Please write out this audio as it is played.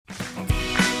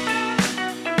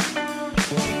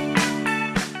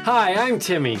Hi, I'm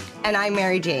Timmy. And I'm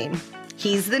Marijane.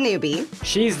 He's the Noobie.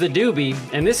 She's the Doobie,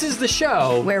 and this is the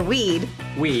show where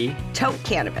we tote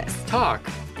cannabis. Talk.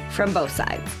 From both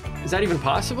sides. Is that even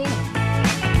possible?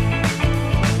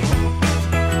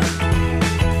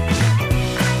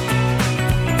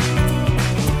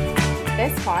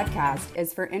 This podcast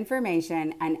is for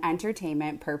information and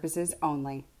entertainment purposes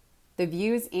only. The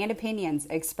views and opinions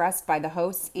expressed by the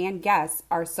hosts and guests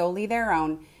are solely their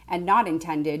own and not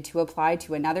intended to apply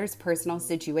to another's personal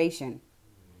situation.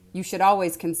 You should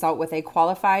always consult with a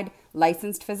qualified,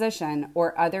 licensed physician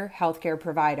or other healthcare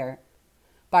provider.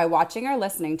 By watching or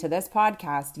listening to this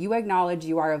podcast, you acknowledge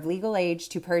you are of legal age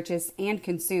to purchase and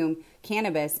consume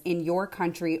cannabis in your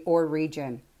country or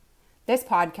region. This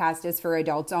podcast is for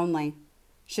adults only,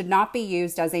 should not be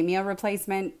used as a meal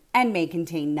replacement, and may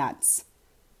contain nuts.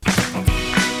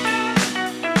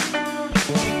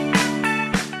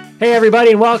 Hey everybody,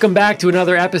 and welcome back to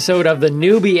another episode of the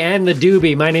Noobie and the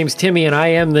Doobie. My name's Timmy and I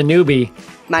am the Noobie.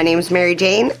 My name's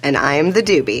Marijane and I am the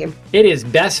Doobie. It is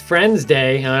Best Friends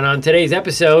Day, and on today's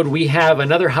episode we have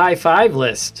another high five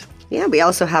list. Yeah, we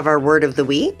also have our word of the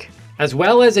week. As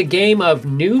well as a game of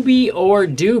Noobie or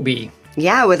Doobie.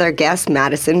 Yeah, with our guest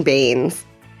Madison Baines.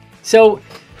 So,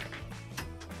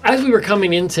 as we were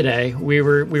coming in today, we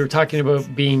were talking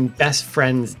about being Best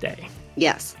Friends Day.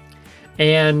 Yes.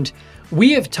 And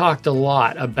we have talked a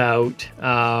lot about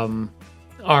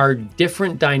our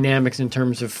different dynamics in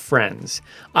terms of friends.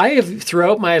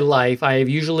 Throughout my life, I have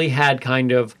usually had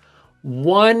kind of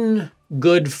one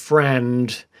good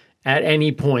friend at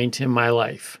any point in my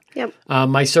life. Yep.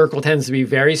 My circle tends to be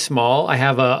very small. I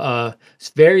have a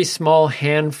very small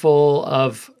handful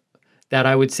of that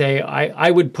I would say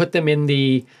I would put them in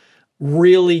the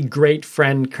really great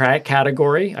friend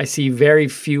category. I see very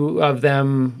few of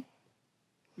them.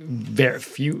 Very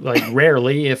few, like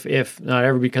rarely, if not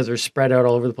ever, because they're spread out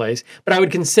all over the place. But I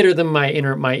would consider them my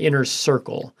inner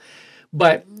circle.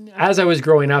 But as I was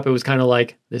growing up, it was kind of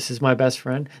like, this is my best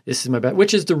friend. This is my best,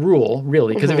 which is the rule,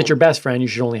 really. Because if it's your best friend, you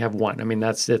should only have one. I mean,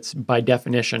 it's by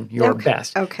definition your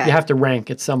best. Okay. You have to rank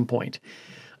at some point.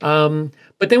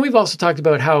 But then we've also talked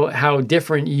about how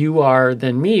different you are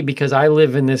than me, because I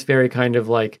live in this very kind of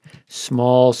like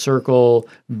small circle,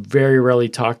 very rarely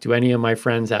talk to any of my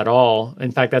friends at all.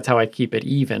 In fact, that's how I keep it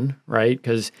even, right?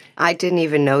 Because I didn't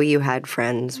even know you had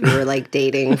friends. We were like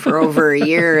dating for over a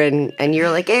year and you're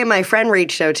like, hey, my friend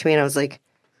reached out to me and I was like,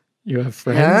 you have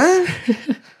friends?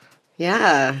 Huh?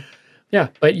 Yeah. Yeah,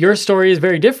 but your story is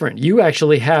very different. You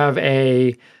actually have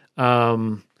a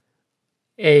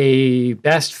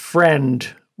best friend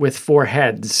with four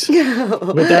heads.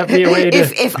 Would that be a way to...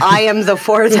 If I am the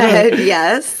fourth head,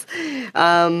 yes.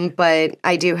 But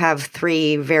I do have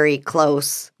three very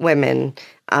close women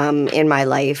in my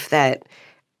life that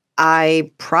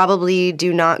I probably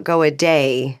do not go a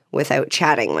day without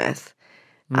chatting with.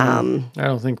 I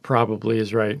don't think probably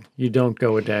is right. You don't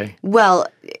go a day. Well,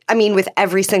 I mean, with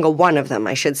every single one of them,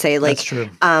 I should say. Like, that's true.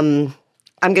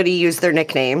 I'm going to use their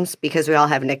nicknames because we all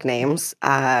have nicknames.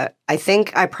 I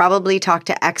think I probably talk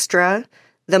to Extra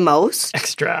the most.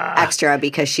 Extra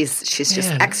because she's just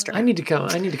extra. I need to come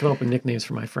up with nicknames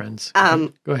for my friends.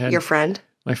 Go ahead. Your friend.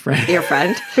 My friend. Your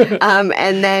friend.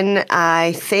 And then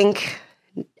I think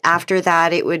after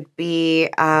that it would be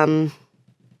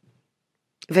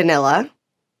Vanilla.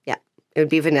 Yeah, it would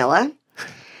be Vanilla.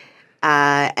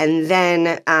 And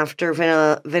then after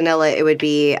Vanilla it would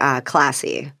be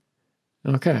Classy.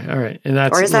 Okay, all right, and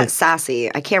that's or is that sassy?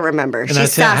 I can't remember.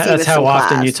 She's sassy. That's how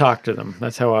often you talk to them.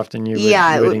 That's how often you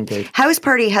would engage. House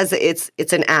Party has it's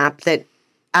an app that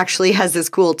actually has this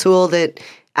cool tool that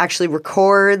actually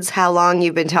records how long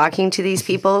you've been talking to these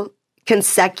people,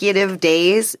 consecutive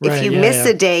days. Right, if you miss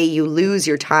a day, you lose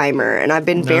your timer, and I've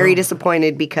been very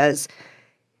disappointed because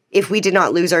if we did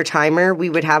not lose our timer,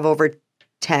 we would have over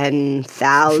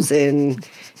 10,000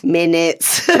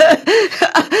 minutes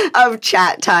of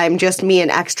chat time, just me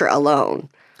and Extra alone.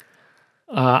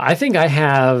 I think I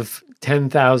have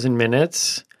 10,000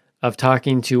 minutes of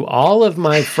talking to all of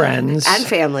my friends and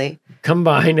family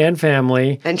combined, and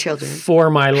family and children for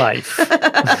my life.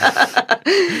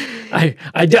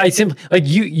 I simply, like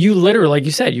you literally, like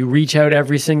you said, you reach out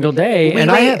every single day.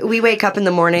 We wake up in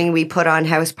the morning, we put on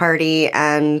House Party,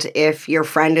 and if your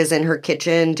friend is in her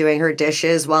kitchen doing her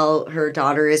dishes while her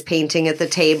daughter is painting at the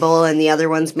table and the other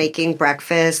one's making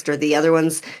breakfast or the other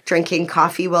one's drinking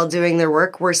coffee while doing their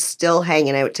work, we're still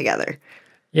hanging out together.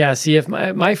 Yeah, see, if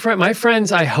my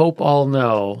friends, I hope all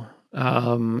know,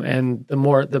 and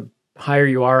the higher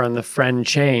you are on the friend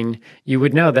chain, you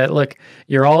would know that, look,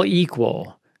 you're all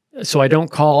equal. So I don't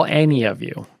call any of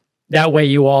you. That way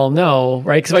you all know,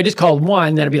 right? Because if I just called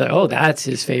one, then it'd be like, oh, that's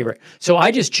his favorite. So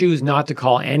I just choose not to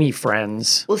call any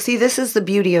friends. Well, see, this is the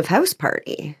beauty of House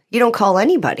Party. You don't call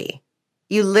anybody.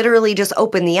 You literally just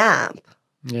open the app.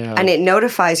 Yeah. And it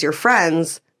notifies your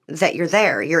friends that you're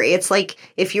there. It's like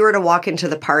if you were to walk into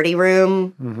the party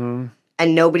room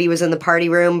and nobody was in the party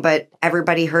room, but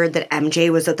everybody heard that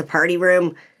MJ was at the party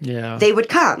room, they would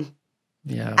come.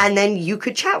 Yeah. And then you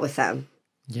could chat with them.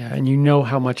 Yeah. And you know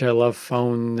how much I love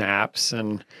phone apps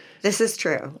and... This is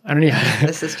true. I don't know.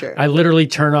 This is true. I literally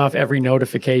turn off every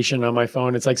notification on my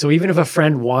phone. It's like, so even if a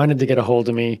friend wanted to get a hold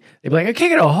of me, they'd be like, I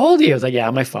can't get a hold of you. I was like, yeah,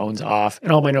 my phone's off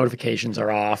and all my notifications are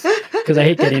off because I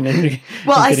hate getting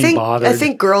bothered. I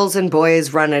think girls and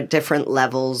boys run at different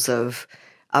levels of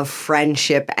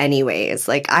friendship anyways.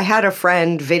 Like I had a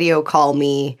friend video call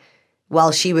me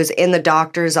while she was in the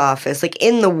doctor's office, like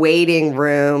in the waiting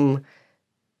room,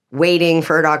 waiting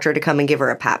for a doctor to come and give her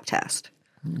a pap test.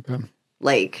 Okay.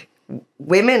 Like,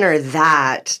 women are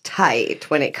that tight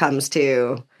when it comes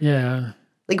to... Yeah.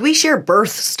 Like, we share birth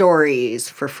stories,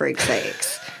 for frig's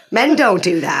sakes. Men don't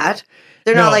do that.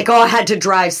 They're not like, oh, I had to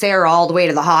drive Sarah all the way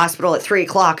to the hospital at 3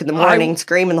 o'clock in the morning,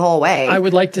 screaming the whole way. I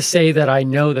would like to say that I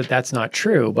know that that's not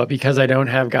true, but because I don't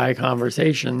have guy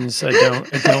conversations, I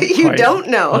don't You don't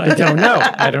know.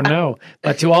 I don't know.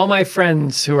 But to all my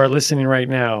friends who are listening right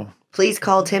now... Please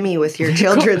call Timmy with your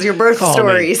your birth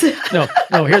stories. No,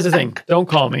 here's the thing. Don't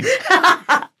call me.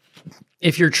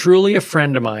 If you're truly a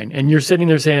friend of mine and you're sitting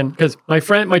there saying, because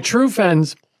my true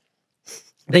friends,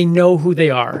 they know who they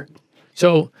are.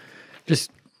 So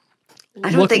just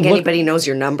I don't think anybody knows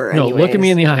your number anyways. No, look at me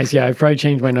in the eyes. Yeah, I've probably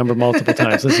changed my number multiple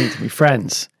times. Listen to me.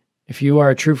 Friends, if you are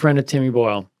a true friend of Timmy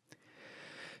Boyle,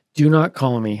 do not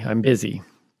call me. I'm busy.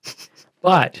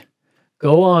 But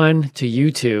go on to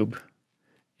YouTube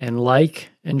and like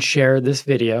and share this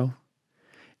video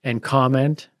and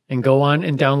comment and go on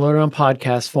and download it on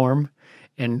podcast form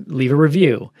and leave a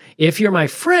review. If you're my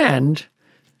friend,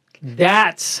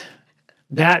 that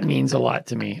means a lot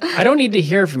to me. I don't need to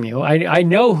hear from you. I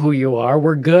know who you are.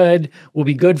 We're good. We'll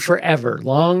be good forever.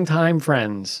 Long-time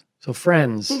friends. So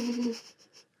friends,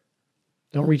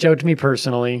 don't reach out to me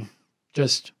personally.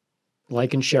 Just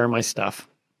like and share my stuff.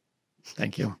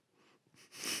 Thank you.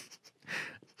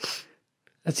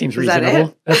 That seems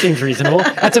reasonable. That seems reasonable.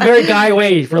 That's a very guy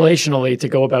way relationally to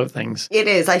go about things. It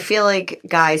is. I feel like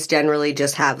guys generally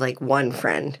just have like one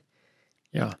friend.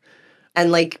 Yeah.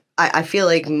 And like, I feel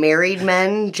like married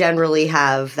men generally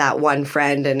have that one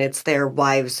friend and it's their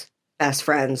wife's best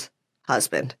friend's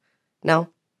husband. No?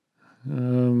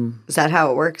 Is that how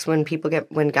it works when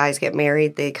guys get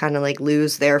married? They kind of like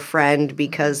lose their friend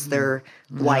because their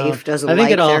wife doesn't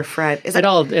like their friend. Is it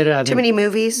too many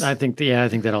movies? I think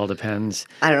that all depends.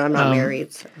 I don't know. I'm not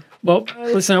married. So. Well,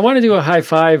 listen, I want to do a high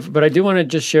five, but I do want to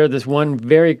just share this one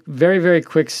very, very, very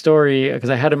quick story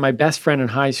because I had my best friend in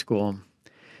high school.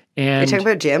 And you're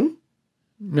talking about Jim?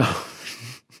 No.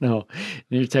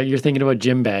 You're thinking about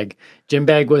Gym Bag. Gym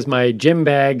Bag was my gym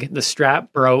bag. The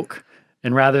strap broke.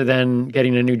 And rather than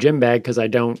getting a new gym bag, because I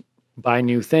don't buy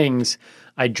new things,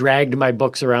 I dragged my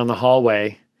books around the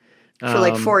hallway. For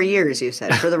like 4 years, you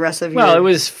said, for the rest of your... Well, it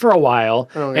was for a while,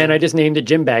 okay. And I just named it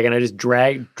Gym Bag, and I just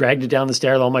dragged it down the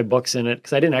stairs with all my books in it,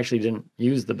 because I didn't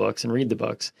use the books and read the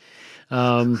books.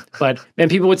 But then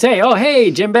people would say, oh,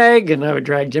 hey, Gym Bag, and I would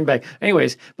drag Gym Bag.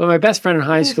 Anyways, but my best friend in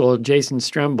high school, Jason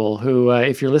Stremble, who,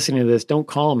 if you're listening to this, don't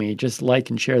call me, just like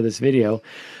and share this video.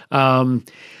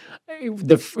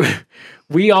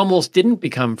 We almost didn't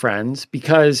become friends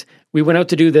because we went out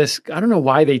to do this. I don't know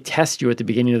why they test you at the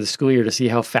beginning of the school year to see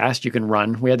how fast you can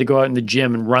run. We had to go out in the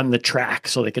gym and run the track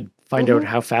so they could find out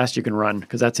how fast you can run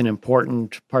because that's an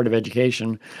important part of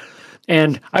education.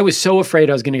 And I was so afraid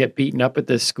I was going to get beaten up at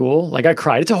this school. Like I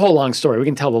cried. It's a whole long story. We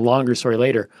can tell the longer story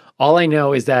later. All I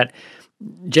know is that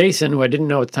Jason, who I didn't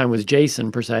know at the time was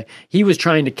Jason per se, he was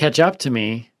trying to catch up to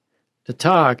me to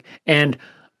talk. And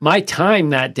my time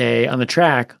that day on the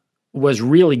track was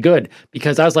really good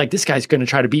because I was like, this guy's going to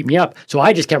try to beat me up. So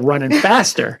I just kept running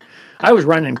faster. I was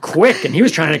running quick and he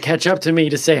was trying to catch up to me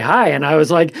to say hi. And I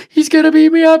was like, he's going to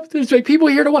beat me up. There's like people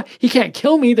here to watch. He can't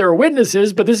kill me. There are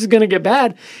witnesses, but this is going to get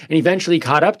bad. And eventually he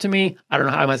caught up to me. I don't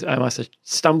know. I must have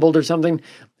stumbled or something.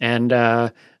 And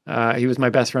he was my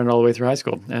best friend all the way through high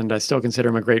school. And I still consider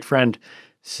him a great friend.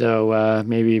 So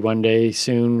maybe one day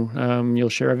soon you'll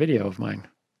share a video of mine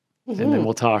and then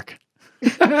we'll talk.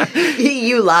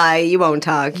 You lie. You won't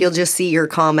talk. You'll just see your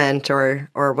comment or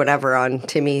whatever on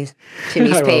Timmy's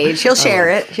page. He'll share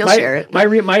it. He'll share it.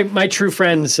 My true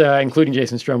friends, including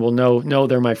Jason Strumble, know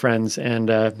they're my friends. And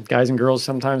guys and girls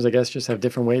sometimes, I guess, just have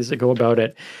different ways to go about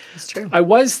it. That's true. I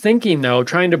was thinking, though,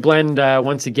 trying to blend,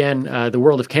 once again, the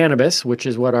world of cannabis, which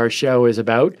is what our show is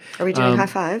about. Are we doing high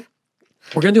five?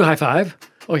 We're going to do a high five.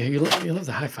 Oh, yeah, you love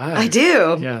the high five. I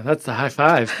do. Yeah, that's the high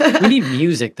five. We need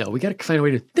music, though. We got to find a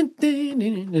way to... That's the theme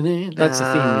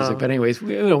music. But anyways,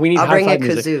 we need high five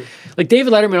music. Kazoo. Like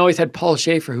David Letterman always had Paul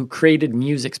Schaefer, who created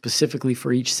music specifically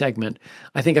for each segment.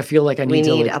 I feel like we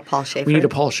need a Paul Schaefer. We need a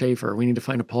Paul Schaefer. We need to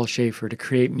find a Paul Schaefer to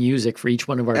create music for each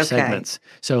one of our segments.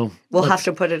 So we'll have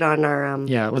to put it on our...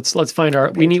 yeah, let's find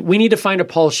our... We need to find a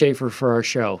Paul Schaefer for our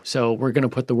show. So we're going to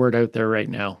put the word out there right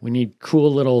now. We need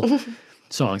cool little...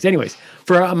 songs. Anyways,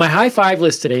 for my high five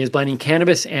list today is blending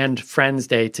cannabis and Friends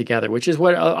Day together, which is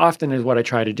what often is what I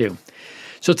try to do.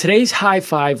 So today's high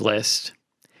five list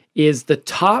is the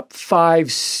top 5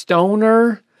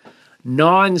 stoner,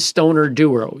 non-stoner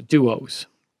duos.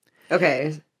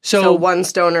 Okay. So one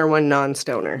stoner, one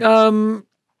non-stoner.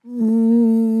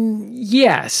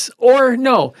 Yes or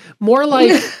no. More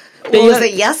like... Well, is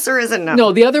it yes or is it no?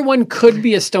 No, the other one could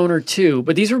be a stoner too,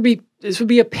 but this would be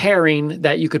a pairing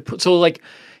that you could put. So like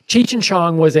Cheech and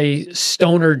Chong was a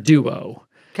stoner duo.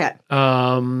 Okay.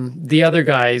 The other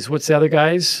guys, what's the other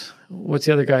guys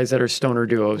that are stoner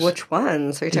duos? Which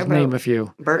ones? Are you talking name about? A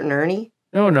few. Bert and Ernie?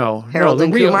 No. Harold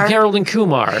and Kumar? Harold and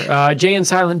Kumar. Jay and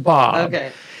Silent Bob.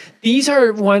 Okay. These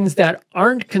are ones that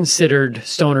aren't considered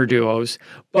stoner duos,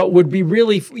 but would be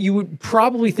really, you would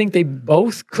probably think they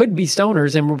both could be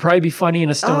stoners and would probably be funny in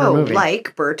a stoner movie.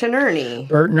 Like Bert and Ernie.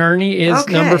 Bert and Ernie is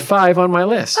number 5 on my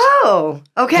list. Oh,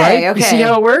 okay, right? okay. You see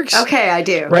how it works? Okay, I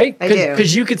do. Right? I do.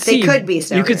 Because you could see, they could be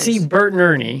stoners. You could see Bert and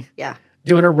Ernie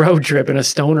doing a road trip in a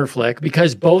stoner flick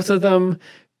because both of them...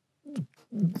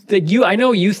 I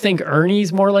know you think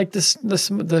Ernie's more like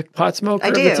the pot smoker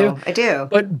of the two. I do.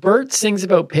 But Bert sings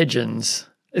about pigeons.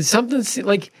 Is something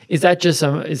like is that just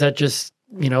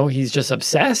he's just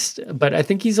obsessed? But I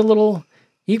think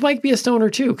he might be a stoner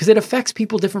too because it affects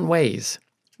people different ways.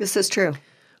 This is true.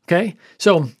 Okay,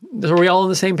 so are we all on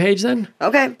the same page then?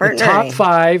 Okay, Bert and top Ernie.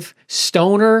 5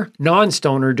 stoner,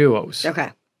 non-stoner duos.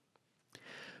 Okay.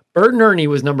 Bert and Ernie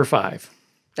was number 5.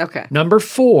 Okay. Number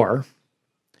 4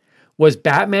 was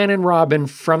Batman and Robin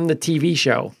from the TV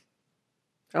show.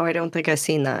 Oh, I don't think I've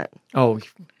seen that. Oh,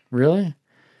 really?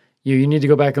 You need to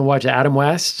go back and watch Adam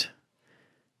West,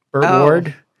 Burt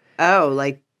Ward. Oh,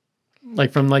 like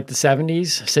from the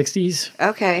 70s, 60s.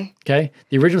 Okay. Okay.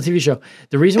 The original TV show.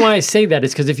 The reason why I say that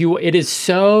is because it is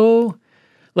so,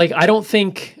 I don't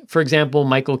think, for example,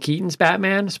 Michael Keaton's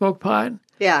Batman smoked pot.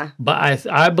 Yeah. But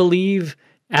I believe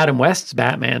Adam West's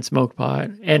Batman smoked pot.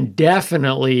 And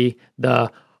definitely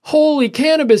the holy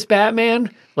cannabis Batman,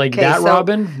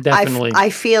 Robin, definitely. I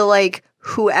feel like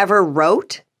whoever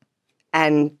wrote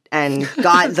and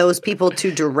got those people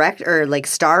to direct or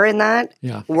star in that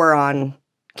were on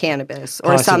cannabis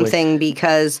or something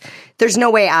because there's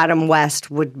no way Adam West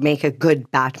would make a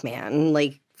good Batman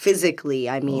physically.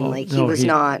 I mean he was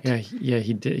not. Yeah,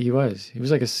 he did. He was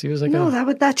like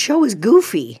that show was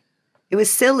goofy. It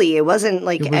was silly. It wasn't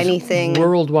it was anything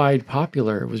worldwide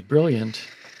popular. It was brilliant.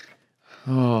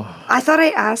 Oh. I thought I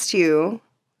asked you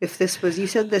if this was, you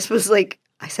said this was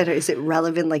I said, is it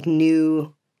relevant,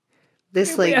 new,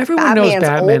 this everyone Batman's knows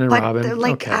Batman old, and Robin.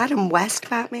 But Adam West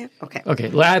Batman? Okay.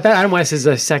 Okay. Adam West is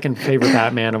the second favorite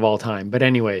Batman of all time. But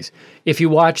anyways, if you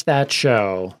watch that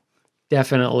show,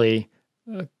 definitely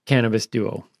a cannabis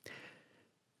duo.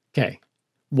 Okay.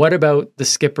 What about the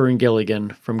Skipper and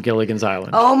Gilligan from Gilligan's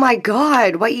Island? Oh my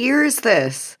God. What year is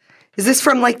this? Is this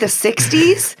from the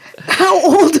 60s? How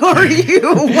old are you?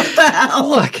 What the hell?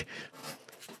 Look.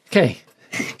 Okay.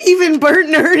 Even Bert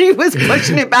and Ernie was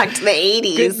pushing it back to the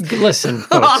 80s. Listen,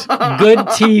 folks. Good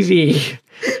TV.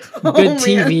 Good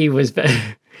TV was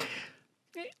better.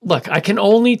 Look, I can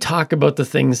only talk about the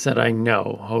things that I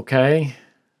know, okay?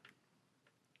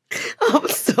 I'm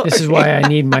sorry. This is why I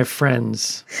need my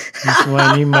friends.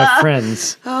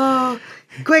 Oh,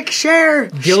 quick, share.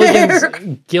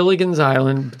 Gilligan's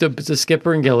Island, the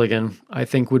Skipper and Gilligan, I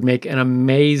think would make an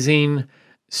amazing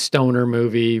stoner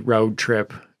movie road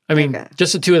trip. I mean,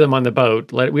 just the two of them on the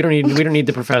boat. We don't need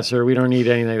the professor. We don't need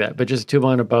anything like that. But just the two of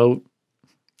them on a boat.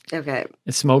 Okay.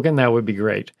 And smoking, that would be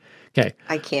great. Okay.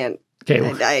 I can't.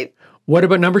 Okay. What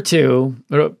about number 2?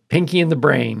 What about Pinky and the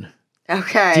Brain?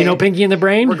 Okay. Do you know Pinky and the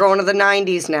Brain? We're going to the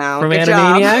 90s now. From Good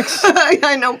Animaniacs? job.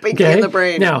 I know Pinky and the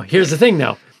Brain. Now, here's the thing,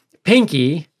 though.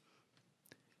 Pinky,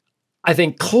 I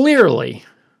think clearly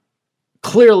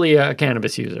a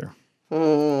cannabis user.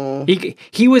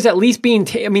 He was at least being,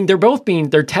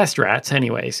 they're test rats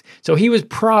anyways. So he was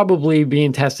probably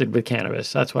being tested with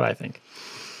cannabis. That's what I think.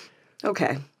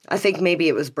 Okay. I think maybe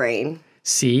it was brain.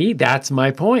 See, that's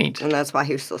my point. And that's why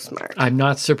he was so smart. I'm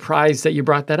not surprised that you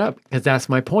brought that up because that's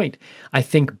my point. I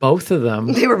think both of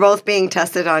them. They were both being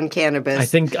tested on cannabis. I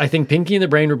think Pinky and the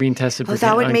Brain were being tested for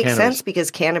that would make cannabis. sense because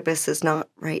cannabis is not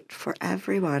right for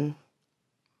everyone.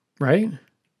 Right?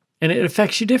 And it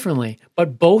affects you differently.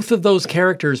 But both of those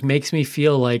characters makes me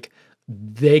feel like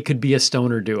they could be a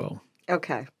stoner duo.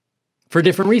 Okay. For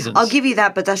different reasons. I'll give you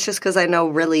that, but that's just because I know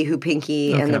really who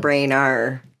Pinky and the Brain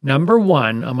are. Number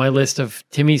 1 on my list of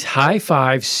Timmy's high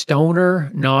 5 stoner,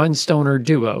 non-stoner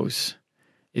duos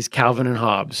is Calvin and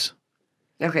Hobbes.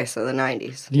 Okay, so the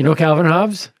 90s. Do you know Calvin and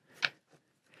Hobbes?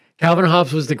 Calvin and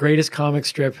Hobbes was the greatest comic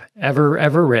strip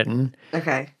ever written.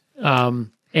 Okay. And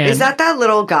is that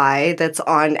little guy that's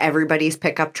on everybody's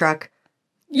pickup truck?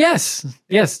 Yes,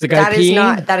 the guy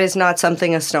peeing. That is not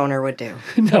something a stoner would do.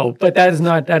 No, but that is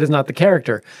not the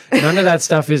character. None of that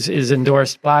stuff is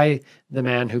endorsed by the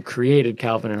man who created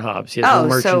Calvin and Hobbes. He has no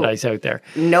merchandise out there.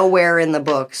 Nowhere in the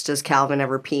books does Calvin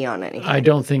ever pee on anything. I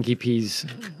don't think he pees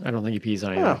on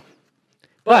anything. Oh.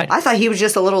 But I thought he was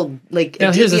just a little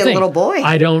here's the thing. Little boy.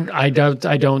 I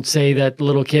don't say that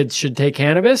little kids should take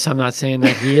cannabis. I'm not saying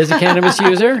that he is a cannabis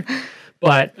user,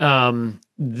 but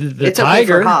the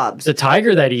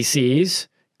tiger that he sees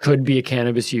could be a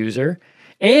cannabis user,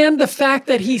 and the fact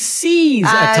that he sees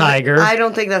a tiger. I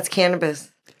don't think that's cannabis.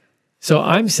 So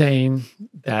I'm saying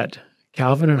that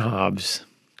Calvin and Hobbes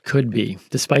could be,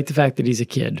 despite the fact that he's a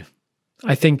kid.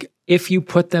 I think if you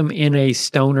put them in a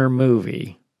stoner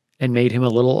movie and made him a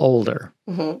little older,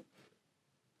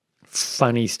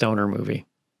 funny stoner movie.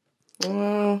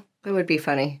 It would be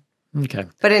funny. Okay.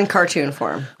 But in cartoon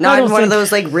form. Not one of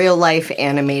those real life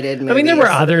animated movies. I mean, there were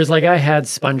others. I had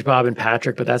SpongeBob and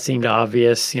Patrick, but that seemed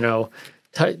obvious.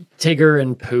 Tigger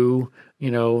and Pooh,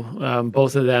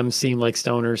 both of them seem like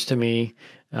stoners to me.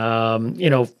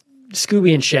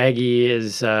 Scooby and Shaggy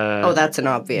is... that's an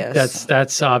obvious.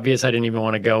 That's obvious. I didn't even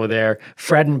want to go there.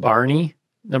 Fred and Barney.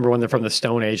 Number 1, they're from the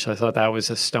Stone Age, so I thought that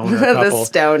was a stoner couple. The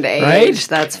Stone Age. Right?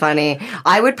 That's funny.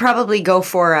 I would probably go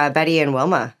for Betty and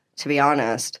Wilma, to be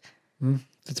honest.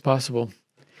 It's possible.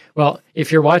 Well,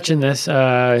 if you're watching this,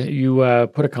 you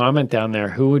put a comment down there.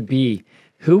 Who would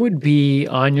be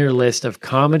on your list of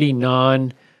comedy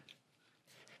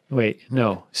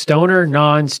stoner,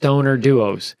 non-stoner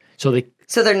duos? So they're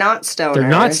not stoners. They're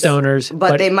not stoners,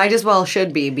 but they might as well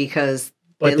should be because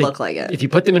they look like it. If you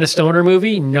put them in a stoner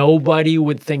movie, nobody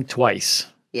would think twice.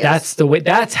 Yes.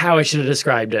 That's how I should have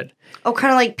described it. Oh,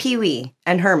 kind of like Pee-wee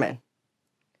and Herman.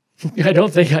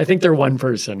 I think they're one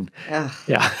person. Ugh.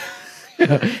 Yeah.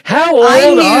 How old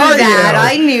are you?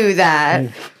 I knew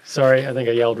that. Sorry, I think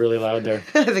I yelled really loud there.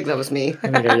 I think that was me. I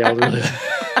think I yelled really loud.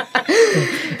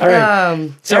 All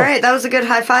right. All right, that was a good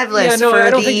high five list for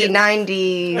the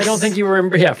 90s. I don't think you were,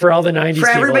 for all the 90s For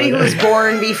everybody who was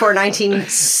born before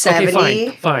 1970. Okay,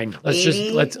 fine.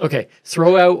 Let's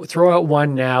throw out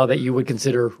one now that you would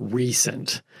consider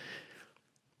recent.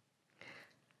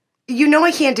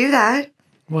 I can't do that.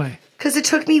 Why? Because it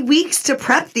took me weeks to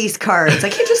prep these cards. I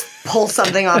can't just pull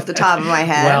something off the top of my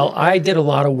head. Well, I did a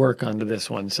lot of work onto this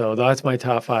one, so that's my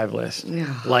top 5 list.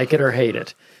 Like it or hate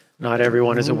it. Not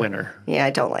everyone is a winner. Yeah,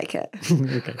 I don't like it.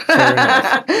 Okay, fair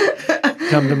enough.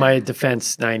 Come to my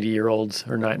defense, 90-year-olds,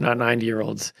 or not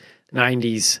 90-year-olds,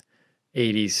 90s,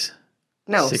 80s,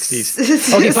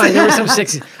 60s. Okay, fine, there were some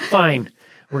 60s. Fine,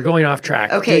 we're going off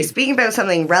track. Okay, speaking about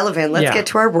something relevant, let's get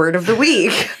to our word of the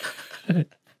week.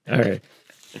 All right.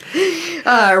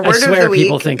 Word I swear of the week.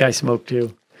 People think I smoke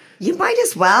too. You might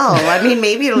as well. I mean,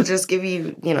 maybe it'll just give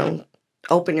you,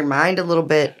 open your mind a little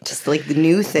bit, just like the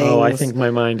new things. Oh, I think my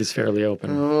mind is fairly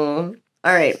open. All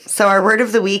right. So our word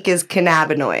of the week is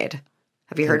cannabinoid.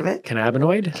 Have you heard of it?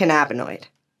 Cannabinoid? Cannabinoid.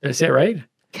 Did I say it right?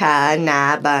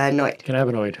 Cannabinoid.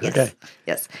 Cannabinoid. Yes. Okay.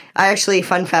 Yes. I actually,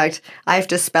 fun fact, I have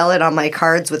to spell it on my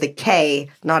cards with a K,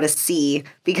 not a C,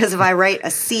 because if I write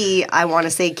a C, I want to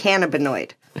say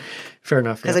cannabinoid. Fair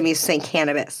enough. Because I'm used to saying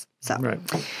cannabis. So. Right.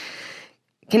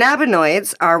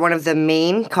 Cannabinoids are one of the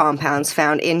main compounds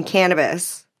found in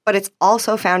cannabis, but it's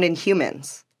also found in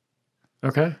humans.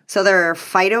 Okay. So there are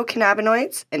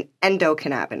phytocannabinoids and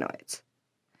endocannabinoids.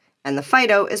 And the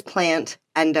phyto is plant,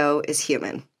 endo is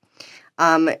human.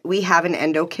 We have an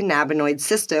endocannabinoid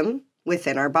system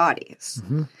within our bodies.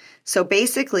 Mm-hmm. So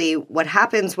basically, what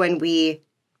happens when we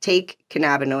take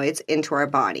cannabinoids into our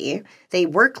body, they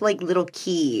work like little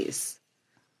keys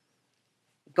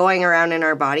going around in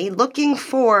our body looking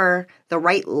for the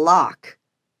right lock.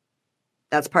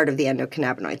 That's part of the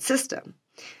endocannabinoid system.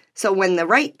 So when the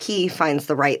right key finds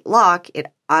the right lock, it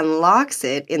unlocks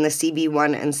it in the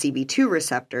CB1 and CB2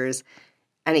 receptors,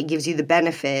 and it gives you the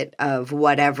benefit of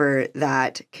whatever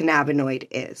that cannabinoid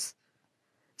is.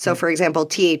 So, for example,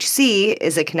 THC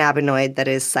is a cannabinoid that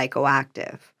is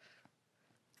psychoactive.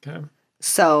 Okay.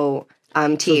 So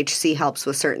THC helps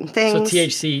with certain things. So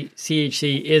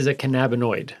CHC is a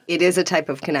cannabinoid. It is a type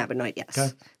of cannabinoid, yes.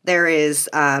 Okay. There is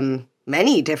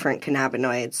many different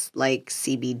cannabinoids like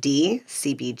CBD,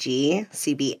 CBG,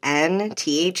 CBN,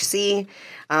 THC.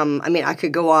 I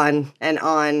could go on and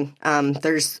on.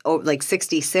 There's like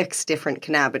 66 different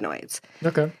cannabinoids.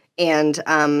 Okay.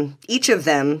 And each of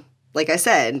them, like I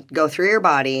said, go through your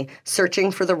body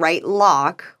searching for the right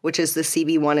lock, which is the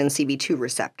CB1 and CB2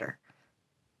 receptor.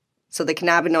 So the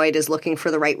cannabinoid is looking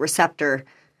for the right receptor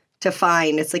to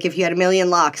find. It's like if you had a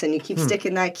million locks and you keep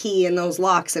sticking that key in those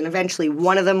locks, and eventually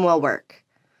one of them will work.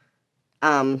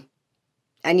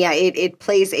 It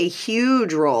plays a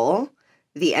huge role.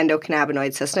 The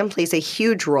endocannabinoid system plays a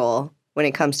huge role when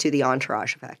it comes to the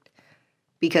entourage effect,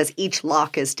 because each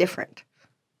lock is different.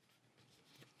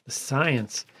 The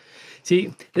science.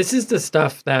 See, this is the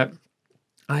stuff that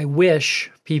I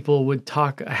wish people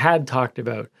had talked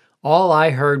about. All I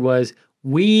heard was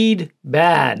weed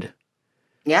bad.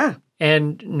 Yeah.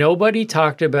 And nobody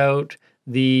talked about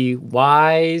the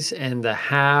whys and the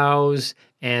hows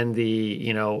and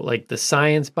the, like the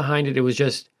science behind it. It was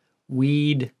just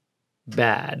weed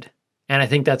bad. And I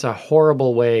think that's a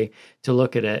horrible way to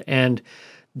look at it. And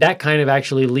that kind of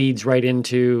actually leads right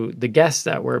into the guest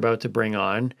that we're about to bring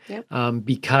on. Yep.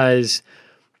 Because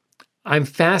I'm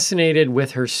fascinated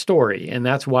with her story. And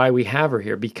that's why we have her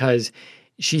here, because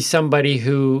she's somebody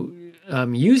who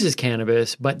uses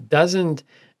cannabis, but doesn't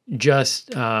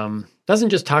just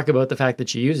talk about the fact that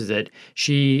she uses it.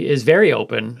 She is very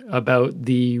open about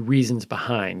the reasons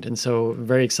behind. And so I'm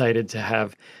very excited to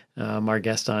have our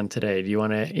guest on today. Do you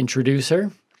want to introduce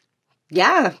her?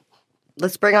 Yeah.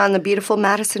 Let's bring on the beautiful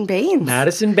Madison Baines.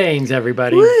 Madison Baines,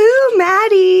 everybody. Woohoo,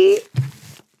 Maddie.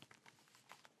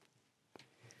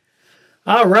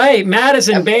 All right.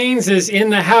 Madison Baines is in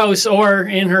the house, or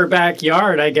in her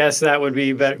backyard. I guess that would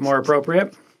be more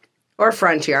appropriate. Or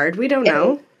front yard. We don't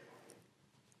know.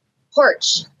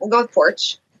 Porch. We'll go with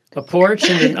porch. A porch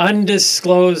in an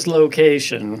undisclosed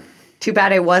location. Too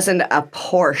bad it wasn't a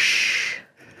Porsche.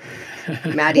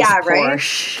 Maddie's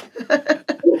Porsche.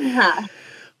 Yeah.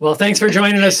 Well, thanks for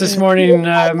joining us this morning,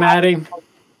 Maddie.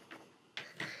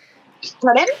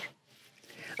 Pardon?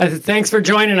 Thanks for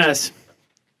joining us.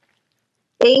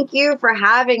 Thank you for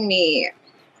having me.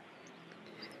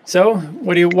 So,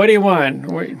 what do you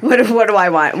want? What do I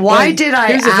want? Why did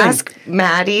I ask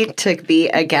Maddie to be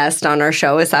a guest on our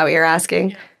show? Is that what you're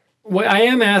asking? Well, I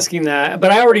am asking that,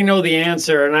 but I already know the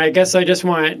answer, and I guess I just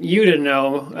want you to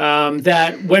know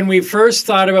that when we first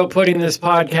thought about putting this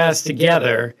podcast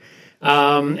together,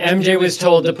 MJ was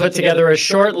told to put together a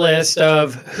short list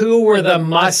of who were the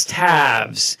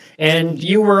must-haves, and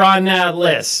you were on that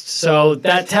list. So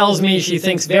that tells me she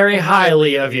thinks very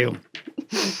highly of you.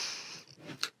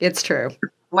 It's true.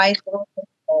 My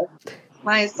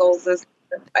soul sister.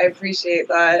 I appreciate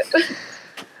that.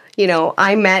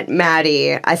 I met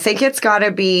Maddie. I think it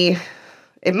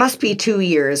must be 2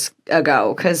 years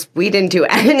ago, because we didn't do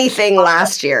anything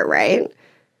last year, right?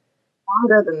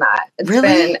 Longer than that.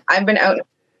 Really? I've been out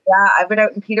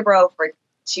in Peterborough for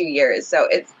 2 years. So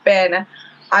it's been,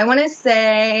 I want to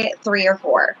say 3 or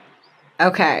 4.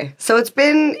 Okay. So it's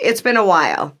been a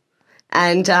while.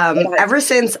 And ever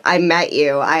since I met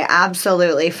you, I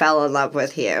absolutely fell in love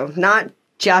with you. Not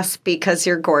just because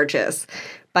you're gorgeous,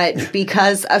 but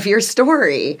because of your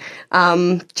story.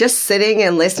 Just sitting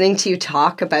and listening to you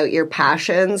talk about your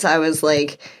passions, I was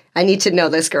like, I need to know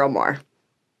this girl more.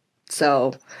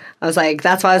 So that's why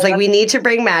I was like, we need to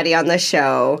bring Maddie on the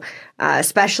show,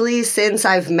 especially since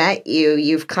I've met you.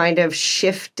 You've kind of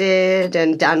shifted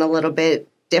and done a little bit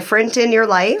different in your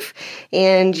life,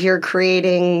 and you're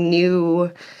creating new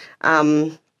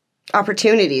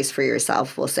opportunities for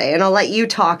yourself, we'll say. And I'll let you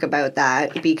talk about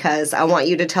that, because I want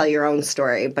you to tell your own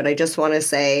story. But I just want to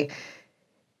say,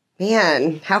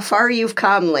 man, how far you've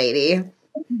come, lady.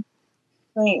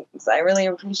 Thanks. I really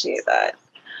appreciate that.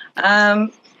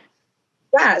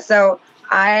 So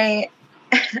I've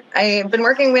been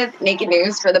working with Naked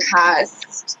News for the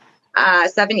past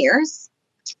 7 years,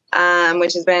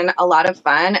 which has been a lot of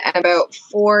fun. And about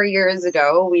 4 years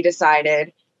ago, we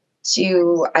decided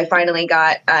I finally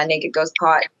got a Naked Ghost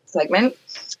Pot segment,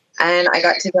 and I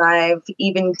got to dive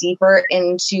even deeper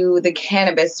into the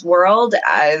cannabis world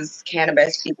as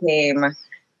cannabis became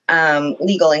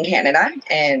legal in Canada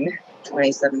in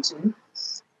 2017.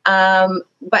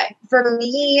 But for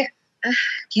me,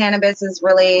 cannabis has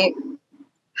really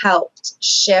helped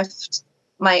shift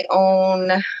my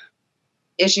own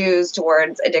issues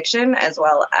towards addiction as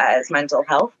well as mental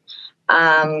health.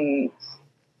 And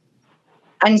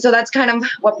so that's kind of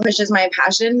what pushes my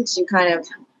passion to kind of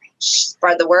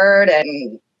spread the word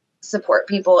and support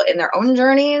people in their own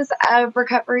journeys of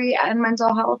recovery and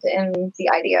mental health, and the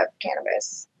idea of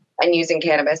cannabis and using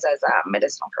cannabis as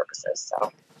medicinal purposes.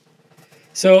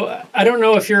 So I don't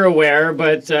know if you're aware,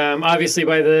 but obviously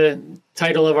by the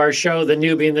title of our show, The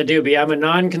Noobie and the Doobie, I'm a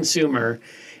non-consumer.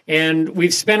 And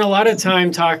we've spent a lot of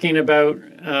time talking about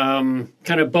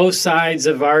kind of both sides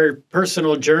of our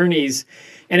personal journeys.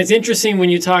 And it's interesting when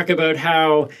you talk about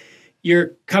how you're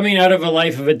coming out of a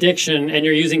life of addiction and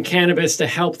you're using cannabis to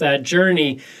help that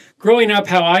journey. Growing up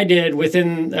how I did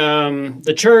within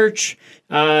the church,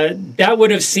 that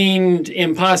would have seemed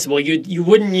impossible. You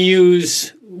wouldn't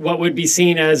use what would be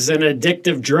seen as an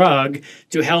addictive drug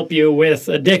to help you with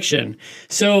addiction.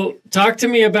 So talk to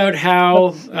me about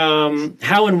how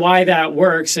and why that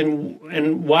works,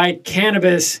 and why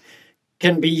cannabis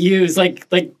can be used. Like,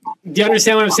 do you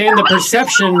understand what I'm saying? The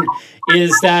perception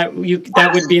is that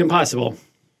that would be impossible.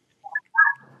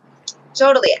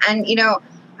 Totally. And,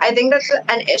 I think that's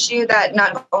an issue that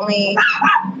not only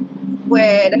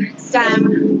would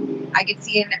stem, I could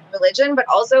see in religion, but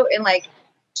also in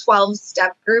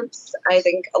 12-step groups. I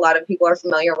think a lot of people are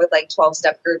familiar with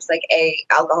 12-step groups like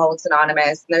Alcoholics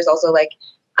Anonymous. And there's also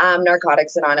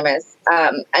Narcotics Anonymous.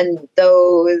 And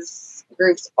those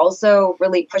groups also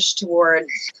really push towards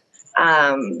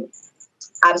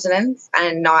abstinence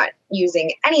and not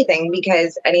using anything,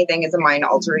 because anything is a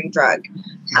mind-altering drug.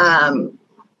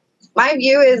 My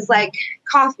view is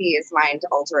coffee is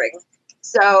mind-altering.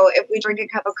 So if we drink a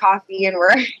cup of coffee and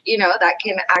we're, that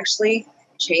can actually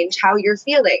change how you're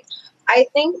feeling. I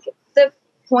think the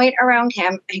point around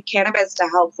cannabis to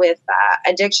help with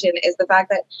addiction is the fact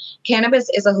that cannabis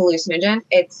is a hallucinogen.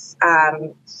 It's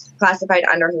classified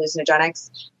under hallucinogenics,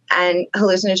 and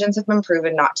hallucinogens have been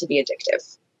proven not to be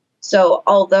addictive. So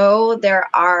although there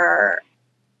are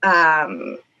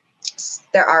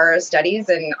studies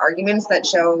and arguments that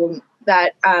show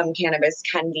that cannabis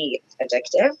can be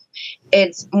addictive,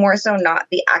 it's more so not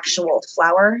the actual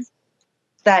flower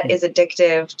that is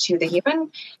addictive to the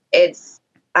human. It's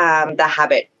the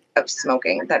habit of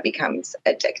smoking that becomes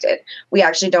addicted. We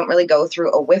actually don't really go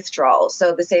through a withdrawal.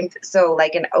 So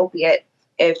like an opiate,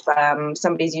 if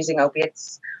somebody's using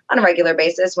opiates on a regular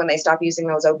basis, when they stop using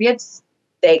those opiates,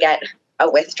 they get a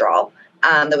withdrawal.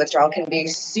 The withdrawal can be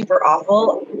super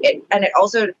awful. And it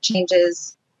also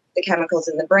changes the chemicals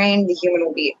in the brain. The human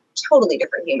will be a totally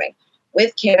different human.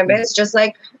 With cannabis, just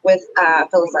like with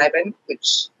psilocybin,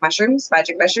 which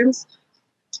magic mushrooms,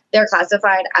 they're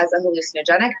classified as a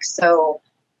hallucinogenic. So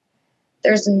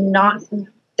there's not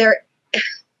there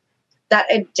that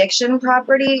addiction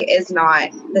property is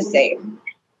not the same,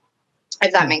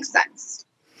 if that makes sense.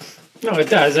 No, it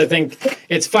does. I think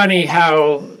it's funny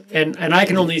how, and I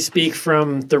can only speak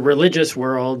from the religious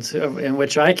world in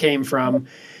which I came from,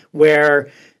 where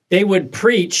they would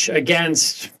preach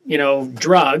against,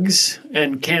 drugs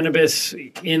and cannabis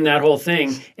in that whole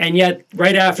thing. And yet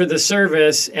right after the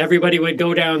service, everybody would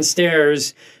go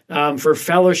downstairs for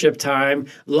fellowship time,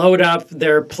 load up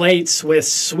their plates with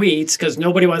sweets, because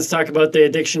nobody wants to talk about the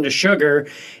addiction to sugar,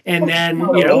 and then,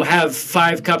 have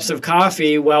 5 cups of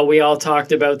coffee while we all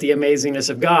talked about the amazingness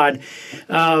of God.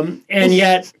 And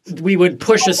yet we would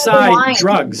push aside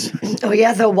drugs. Oh,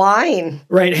 yeah, the wine.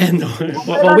 Right. And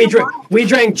we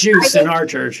drank juice in our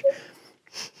church.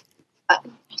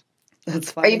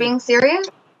 That's funny. Are you being serious?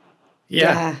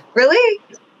 Yeah. Really?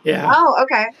 Yeah. Oh,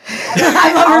 okay.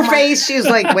 I love her face. She was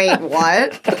like, wait,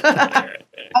 what?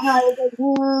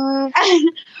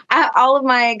 All of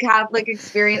my Catholic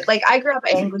experience, I grew up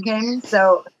Anglican,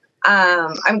 so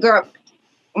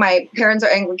my parents are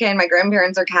Anglican, my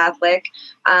grandparents are Catholic.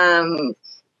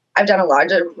 I've done a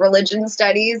lot of religion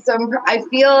studies, so I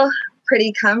feel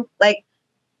pretty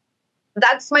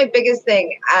that's my biggest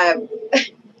thing.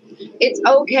 It's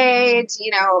okay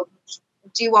to,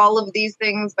 do all of these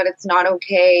things, but it's not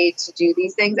okay to do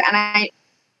these things. And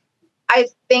I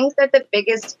think that the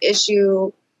biggest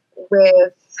issue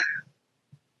with,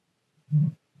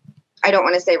 I don't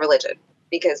want to say religion,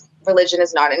 because religion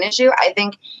is not an issue. I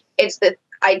think it's the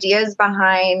ideas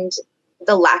behind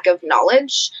the lack of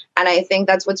knowledge. And I think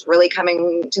that's what's really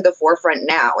coming to the forefront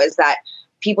now, is that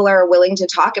people are willing to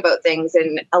talk about things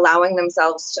and allowing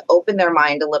themselves to open their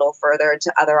mind a little further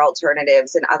to other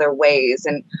alternatives and other ways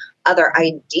and other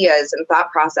ideas and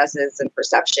thought processes and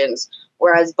perceptions.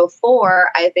 Whereas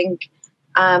before, I think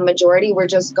Majority were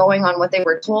just going on what they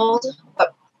were told,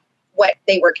 but what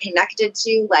they were connected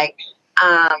to, like,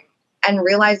 and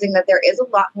realizing that there is a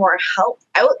lot more help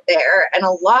out there, and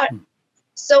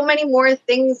so many more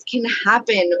things can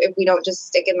happen if we don't just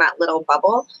stick in that little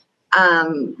bubble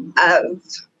of,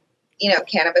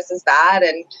 cannabis is bad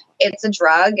and it's a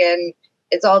drug and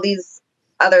it's all these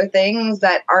other things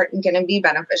that aren't going to be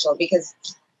beneficial, because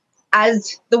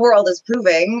as the world is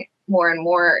proving more and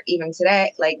more, even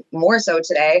today, like more so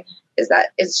today, is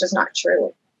that it's just not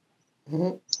true.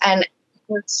 Mm-hmm. And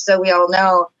so we all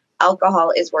know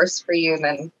alcohol is worse for you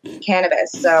than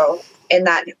cannabis. So in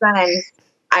that sense,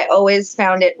 I always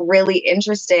found it really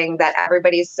interesting that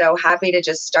everybody's so happy to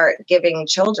just start giving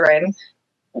children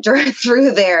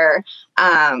through their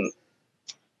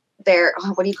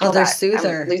what do you call their that?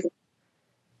 soother.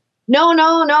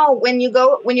 No. When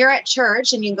you're at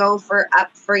church and you go for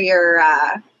your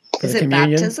is it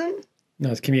communion? Baptism?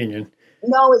 No, it's communion.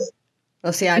 No, it's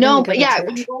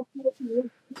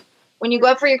when you go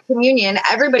up for your communion,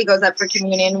 everybody goes up for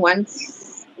communion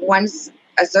once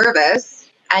a service,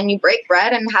 and you break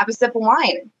bread and have a sip of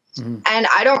wine. Mm-hmm. And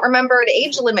I don't remember an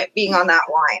age limit being on that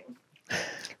wine.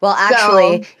 Well,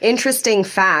 actually, interesting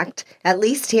fact, at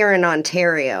least here in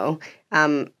Ontario,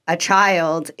 a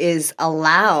child is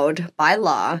allowed by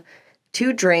law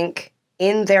to drink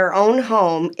in their own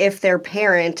home if their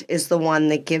parent is the one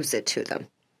that gives it to them.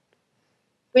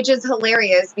 Which is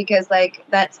hilarious, because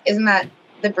isn't that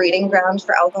the breeding ground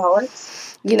for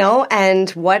alcoholics? And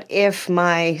what if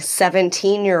my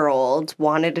 17-year-old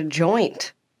wanted a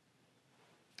joint?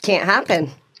 Can't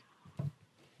happen.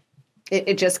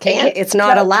 It just can't. It's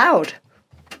not allowed.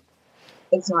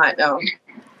 It's not, no.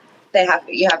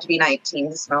 You have to be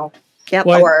 19 to smoke. Yep.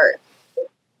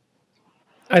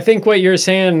 I think what you're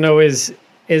saying, though, is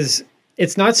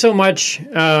it's not so much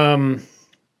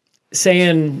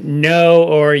saying no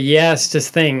or yes to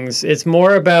things. It's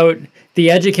more about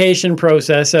the education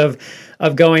process of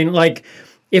going, like,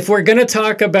 if we're going to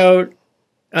talk about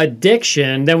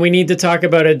addiction, then we need to talk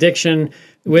about addiction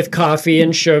with coffee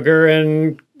and sugar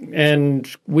and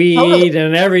weed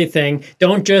and everything.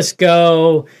 Don't just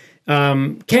go,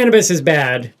 cannabis is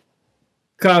bad,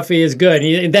 coffee is good.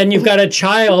 And then you've got a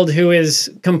child who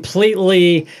is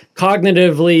completely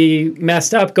cognitively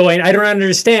messed up going, I don't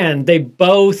understand. They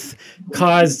both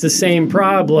cause the same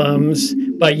problems,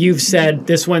 but you've said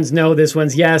this one's no, this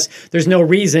one's yes. There's no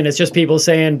reason. It's just people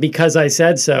saying, because I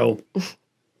said so.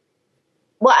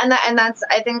 Well,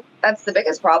 I think that's the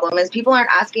biggest problem, is people aren't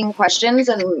asking questions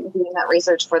and doing that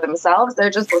research for themselves.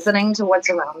 They're just listening to what's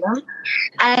around them.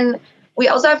 And we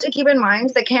also have to keep in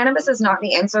mind that cannabis is not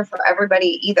the answer for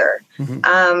everybody either.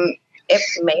 Mm-hmm. It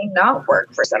may not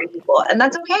work for some people, and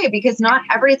that's okay, because not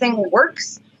everything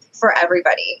works for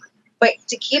everybody. But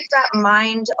to keep that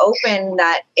mind open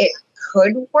that it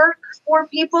could work for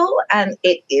people and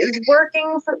it is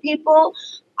working for people,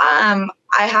 I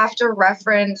have to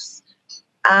reference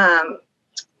a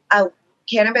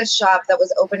cannabis shop that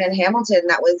was open in Hamilton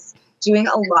that was doing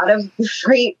a lot of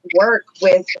great work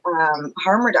with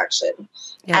harm reduction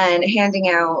and handing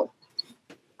out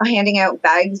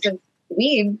bags of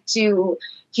weed to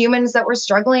humans that were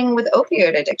struggling with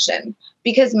opioid addiction,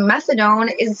 because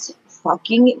methadone is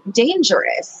fucking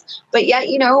dangerous. But yet,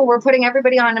 we're putting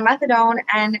everybody on a methadone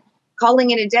and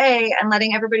calling it a day and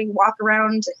letting everybody walk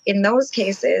around in those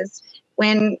cases,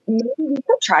 when maybe we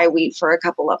could try weed for a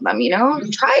couple of them,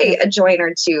 try a joint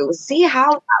or two, see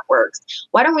how that works.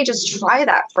 Why don't we just try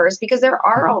that first? Because there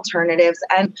are alternatives.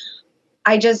 And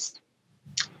I don't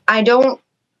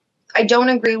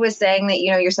agree with saying that,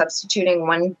 you're substituting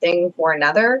one thing for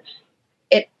another.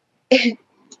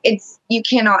 It's you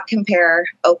cannot compare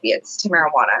opiates to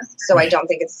marijuana. So I don't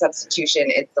think it's a substitution.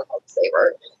 It's a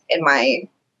lifesaver, in my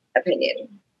opinion.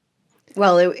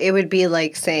 Well, it would be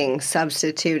like saying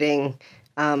substituting,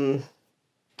 I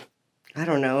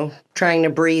don't know, trying to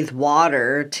breathe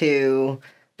water to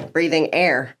breathing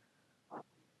air.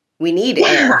 We need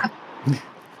air,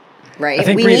 right? I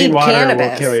think we breathing need water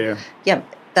cannabis. will kill you. Yeah,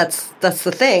 that's the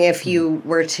thing. If you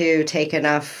were to take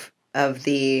enough of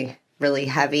the really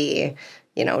heavy,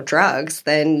 drugs,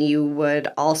 then you would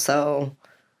also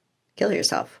kill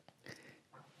yourself.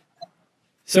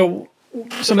 So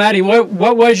Maddie,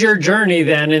 what was your journey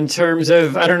then in terms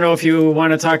of, I don't know if you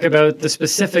want to talk about the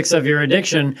specifics of your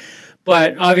addiction,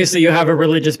 but obviously you have a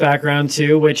religious background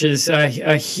too, which is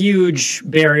a huge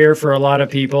barrier for a lot of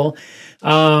people.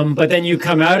 But then you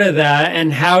come out of that,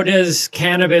 and how does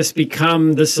cannabis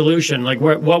become the solution? Like,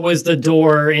 what was the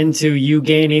door into you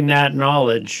gaining that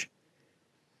knowledge?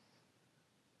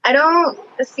 I don't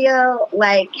feel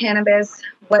like cannabis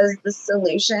was the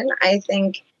solution. I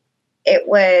think it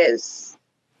was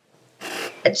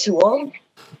a tool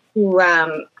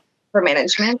to, for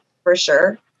management, for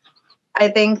sure. I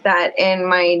think that in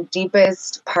my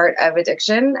deepest part of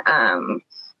addiction, I'm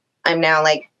now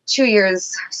like 2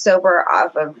 years sober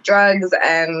off of drugs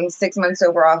and 6 months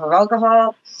sober off of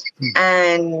alcohol.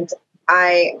 And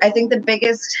I think the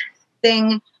biggest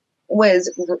thing is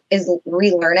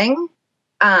relearning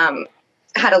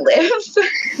how to live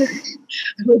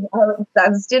without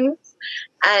substance.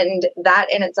 And that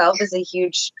in itself is a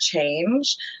huge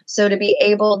change. So to be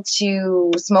able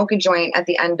to smoke a joint at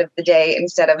the end of the day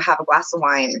instead of have a glass of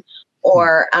wine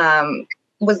or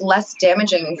was less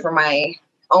damaging for my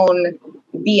own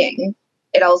being.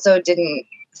 It also didn't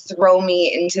throw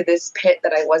me into this pit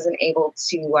that I wasn't able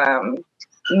to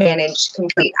manage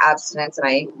complete abstinence, and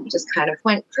I just kind of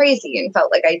went crazy and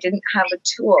felt like I didn't have a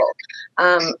tool.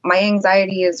 My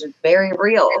anxiety is very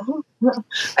real.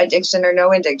 Addiction or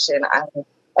no addiction,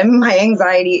 my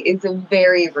anxiety is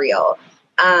very real.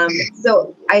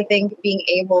 So I think being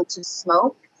able to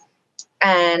smoke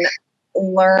and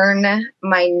learn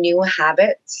my new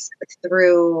habits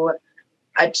through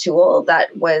a tool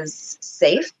that was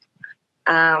safe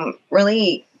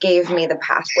really gave me the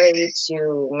pathway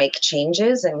to make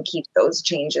changes and keep those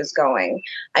changes going.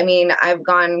 I mean, I've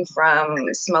gone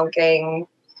from smoking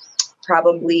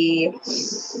probably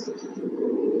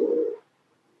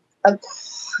a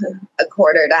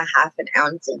quarter to half an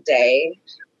ounce a day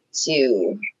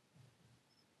to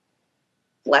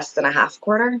less than a half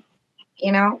quarter,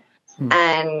 you know?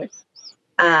 And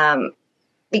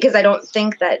because I don't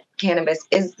think that cannabis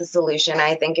is the solution.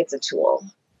 I think it's a tool.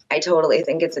 I totally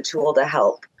think it's a tool to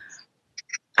help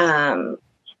find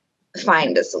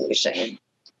a solution.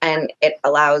 And it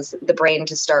allows the brain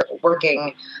to start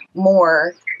working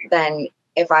more than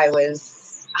if I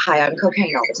was high on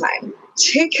cocaine all the time,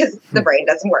 because the brain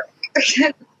doesn't work,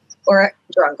 or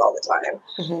drunk all the time.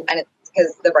 And it's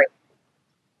because the brain.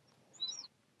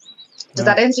 Does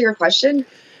that answer your question?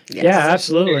 Yes. Yeah,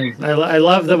 absolutely. I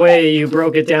love the way you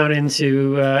broke it down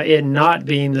into it not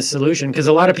being the solution, because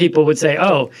a lot of people would say,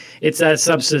 oh, it's that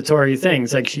substitutory thing.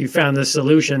 It's like you found the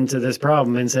solution to this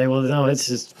problem, and say, well, no, it's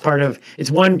just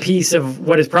it's one piece of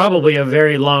what is probably a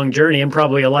very long journey and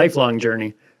probably a lifelong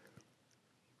journey.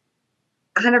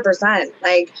 100%.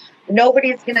 Like,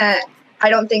 I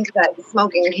don't think that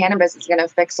smoking cannabis is going to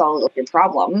fix all of your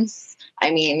problems. I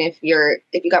mean, if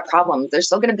you got problems, they're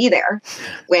still going to be there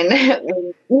when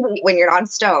you're not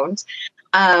stoned.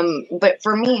 But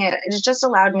for me, it just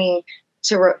allowed me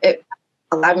to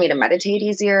meditate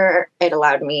easier. It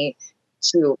allowed me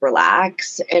to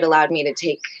relax. It allowed me to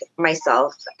take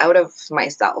myself out of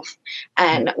myself.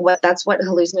 And that's what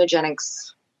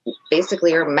hallucinogenics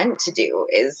basically are meant to do,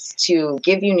 is to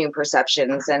give you new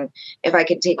perceptions. And if I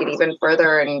could take it even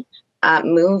further and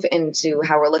move into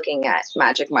how we're looking at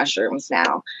magic mushrooms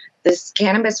now, this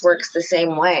cannabis works the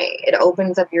same way. It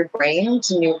opens up your brain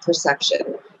to new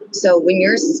perception. So when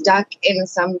you're stuck in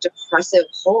some depressive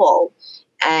hole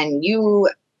and you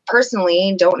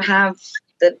personally don't have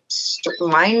the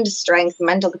mind strength,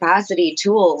 mental capacity,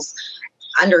 tools,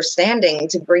 understanding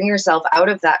to bring yourself out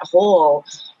of that hole,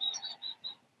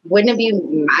 wouldn't it be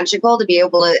magical to be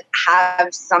able to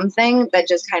have something that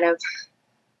just kind of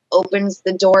opens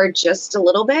the door just a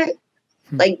little bit?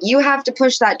 Like, you have to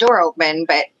push that door open,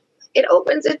 but it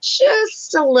opens it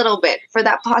just a little bit for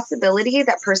that possibility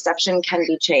that perception can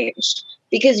be changed.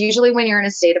 Because usually when you're in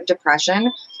a state of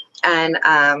depression, and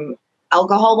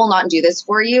alcohol will not do this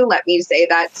for you, let me say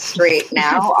that straight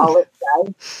now. All it does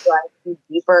is drive you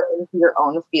deeper into your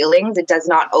own feelings. It does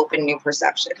not open new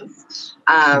perceptions.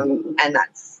 And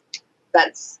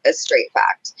that's a straight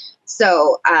fact.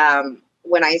 So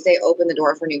when I say open the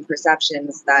door for new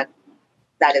perceptions, that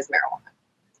is marijuana.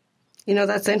 You know,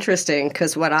 that's interesting,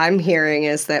 because what I'm hearing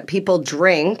is that people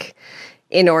drink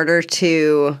in order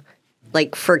to,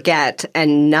 like, forget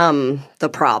and numb the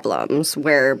problems,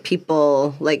 where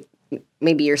people, like,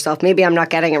 maybe yourself, maybe I'm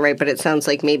not getting it right, but it sounds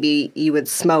like maybe you would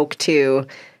smoke to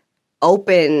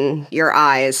open your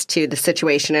eyes to the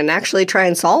situation and actually try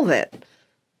and solve it,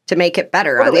 to make it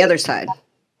better on the other side.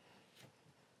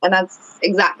 And that's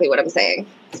exactly what I'm saying.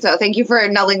 So thank you for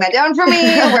nulling that down for me,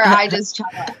 where I just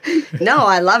try to... No,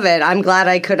 I love it. I'm glad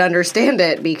I could understand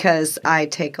it, because I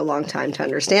take a long time to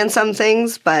understand some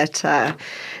things, but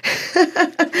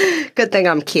good thing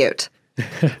I'm cute.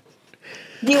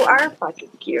 You are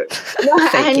fucking cute.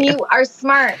 And you are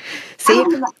smart. See?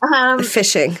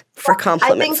 Fishing for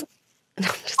compliments.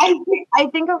 I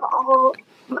think of all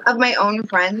of my own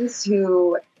friends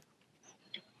who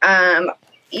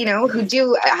who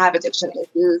do have addiction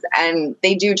issues and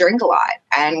they do drink a lot.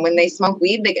 And when they smoke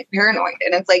weed, they get paranoid.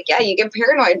 And it's like, yeah, you get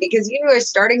paranoid because you are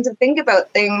starting to think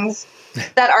about things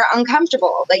that are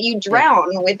uncomfortable, that you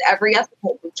drown with every other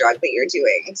type of drug that you're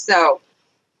doing. So,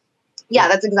 yeah,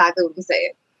 that's exactly what I'm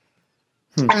saying.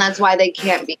 And that's why they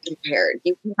can't be compared.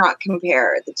 You cannot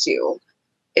compare the two.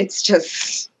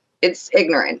 It's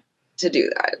ignorant to do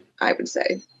that, I would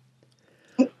say.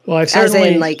 Well, As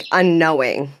in, like,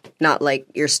 unknowing, not like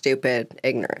you're stupid,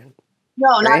 ignorant.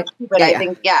 No, right? not stupid. Yeah, I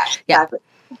think, exactly.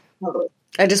 Totally.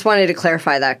 I just wanted to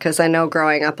clarify that because I know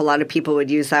growing up, a lot of people would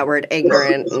use that word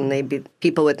ignorant, and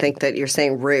people would think that you're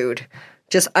saying rude,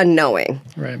 just unknowing.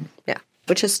 Right. Yeah,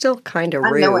 which is still kind of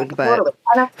rude, but.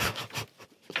 Totally.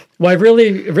 Well, I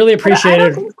really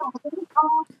appreciated.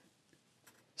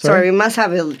 Sorry, we must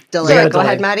have a delay. Go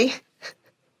ahead, Maddie.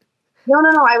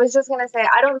 No. I was just gonna say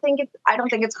I don't think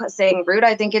it's saying rude.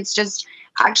 I think it's just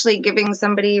actually giving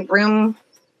somebody room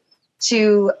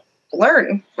to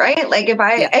learn, right? Like if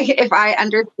I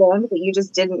understand that you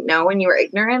just didn't know and you were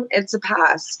ignorant, it's a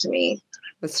pass to me.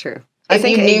 That's true. I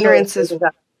think ignorance is.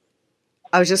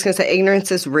 I was just gonna say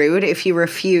ignorance is rude if you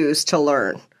refuse to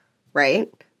learn,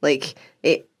 right? Like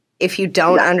if you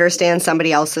don't understand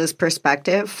somebody else's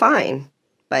perspective, fine.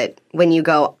 But when you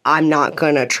go, I'm not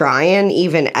going to try and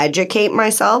even educate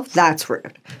myself, that's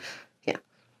rude. Yeah.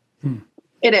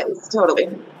 It is, totally.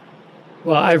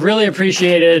 Well, I've really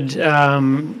appreciated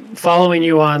following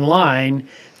you online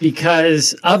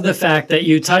because of the fact that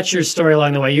you touch your story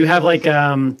along the way. You have like,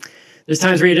 there's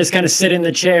times where you just kind of sit in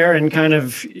the chair and kind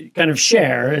of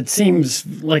share. It seems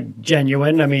like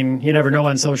genuine. I mean, you never know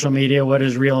on social media what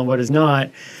is real and what is not.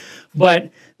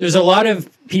 But there's a lot of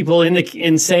people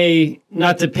in say,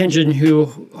 not to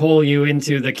pigeonhole you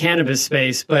into the cannabis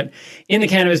space, but in the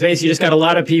cannabis space, you just got a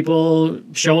lot of people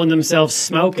showing themselves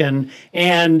smoking,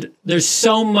 and there's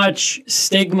so much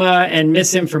stigma and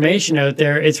misinformation out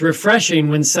there. It's refreshing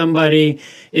when somebody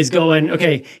is going,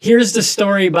 okay, here's the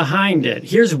story behind it.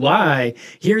 Here's why.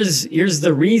 Here's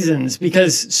the reasons,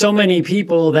 because so many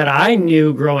people that I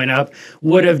knew growing up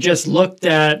would have just looked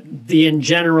at the in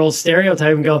general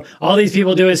stereotype and go, all these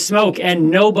people do is smoke, and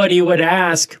nobody would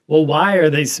ask, well, why are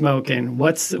they smoking?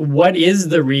 What is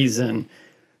the reason?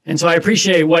 And so I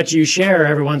appreciate what you share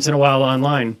every once in a while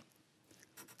online.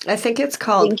 I think it's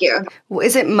called. Thank you.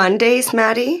 Is it Mondays,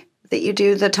 Maddie, that you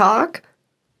do the talk?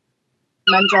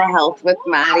 Mental health with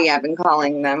Maddie, I've been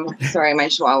calling them. Sorry, my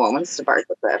chihuahua wants to bark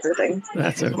with everything.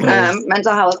 That's okay.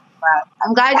 Mental health.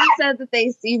 I'm glad you said that they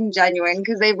seem genuine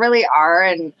because they really are.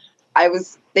 And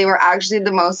they were actually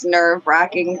the most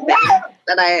nerve-wracking thing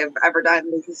that I have ever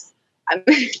done because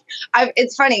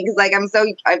it's funny because like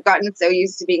I've gotten so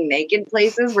used to being naked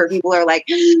places where people are like,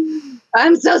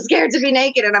 I'm so scared to be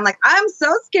naked, and I'm like, I'm so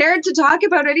scared to talk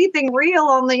about anything real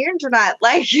on the internet.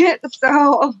 Like,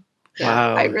 so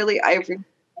wow. I appreciate it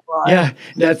a lot. Yeah,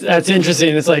 that's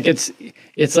interesting.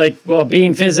 It's like well,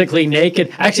 being physically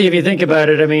naked. Actually, if you think about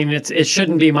it, I mean, it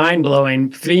shouldn't be mind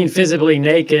blowing. Being physically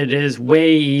naked is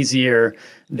way easier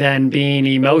than being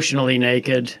emotionally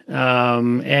naked,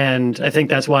 and I think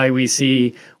that's why we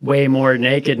see way more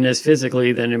nakedness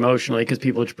physically than emotionally because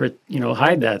people,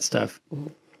 hide that stuff.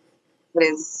 It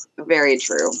is very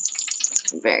true.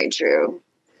 Very true.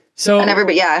 So, and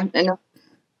everybody, yeah. And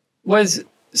was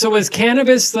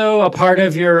cannabis though a part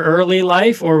of your early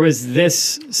life, or was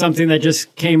this something that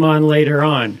just came on later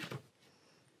on?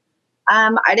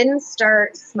 I didn't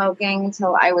start smoking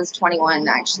till I was 21,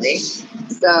 actually.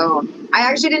 So I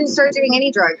actually didn't start doing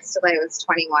any drugs till I was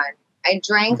 21. I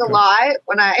drank a lot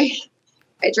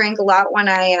when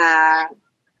I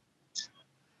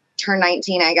turned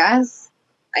 19, I guess.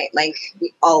 Like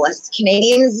all us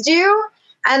Canadians do.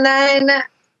 And then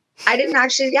I didn't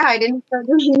start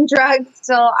doing drugs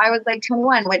till I was like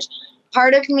 21, which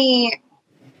part of me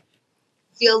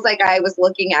feels like I was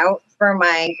looking out for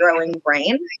my growing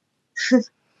brain.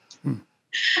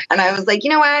 And I was like,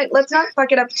 you know what? Let's not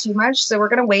fuck it up too much. So we're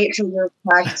going to wait till you're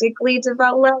practically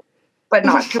developed, but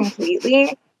not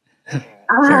completely. I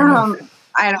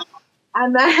don't.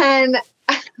 And then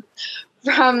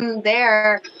from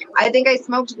there, I think I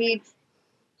smoked weed.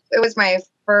 It was my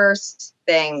first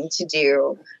thing to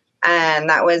do.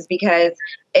 And that was because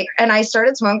and I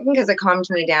started smoking because it calmed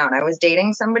me down. I was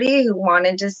dating somebody who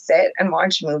wanted to sit and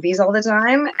watch movies all the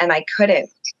time, and I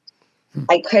couldn't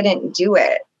do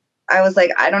it. I was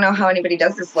like, I don't know how anybody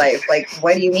does this life. Like,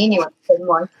 what do you mean you want to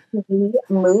watch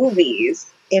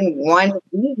movies in one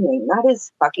evening? That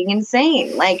is fucking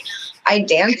insane. Like, I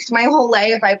danced my whole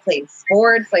life. I played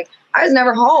sports. Like, I was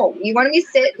never home. You wanted me to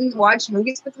sit and watch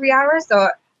movies for 3 hours? So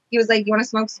he was like, you want to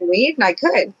smoke some weed? And I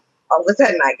could. All of a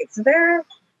sudden, I could sit there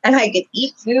and I could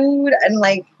eat food and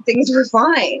like things were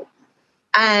fine.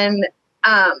 And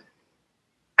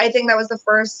I think that was the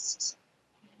first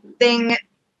thing.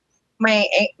 My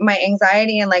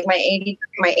anxiety and like my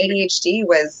ADHD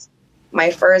was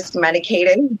my first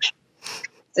medicated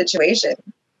situation,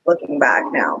 looking back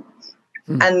now.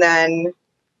 And then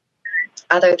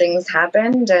other things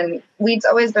happened, and weed's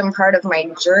always been part of my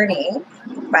journey,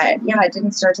 but yeah, it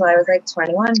didn't start till I was like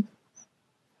 21.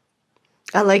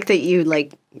 I like that you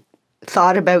like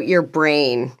thought about your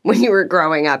brain when you were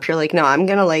growing up. You're like, no, I'm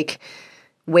gonna like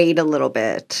wait a little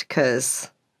bit,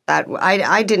 because that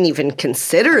I didn't even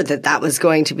consider that was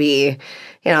going to be,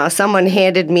 you know, someone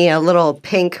handed me a little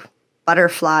pink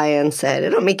butterfly and said,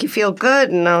 it'll make you feel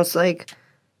good. And I was like,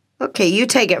 okay, you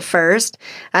take it first.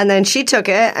 And then she took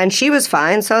it and she was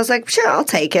fine. So I was like, sure, I'll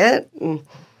take it.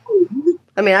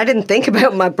 I mean, I didn't think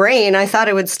about my brain. I thought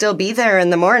it would still be there in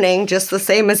the morning, just the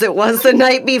same as it was the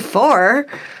night before.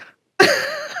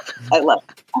 I love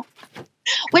it.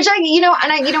 Which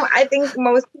I think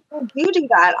most people do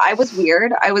that. I was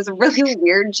weird. I was a really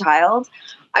weird child.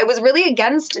 I was really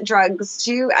against drugs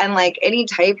too, and like any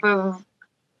type of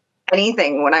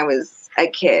anything when I was a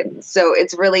kid. So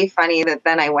it's really funny that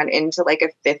then I went into like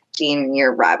a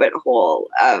 15-year rabbit hole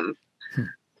of.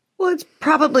 Well, it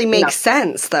probably makes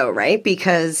sense though, right?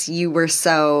 Because you were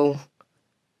so,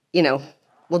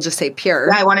 we'll just say pure.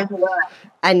 Yeah, I wanted to learn.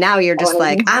 And now you're just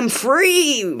like, I'm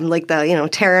free, like the,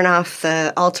 tearing off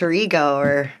the alter ego,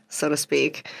 or so to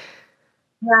speak.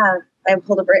 Yeah, I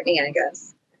pulled a Britney, I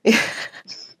guess.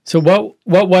 So what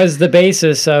was the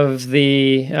basis of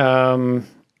the, I'm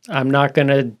not going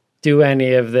to do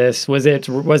any of this? Was it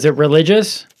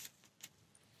religious?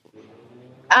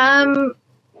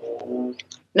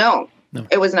 No,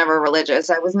 it was never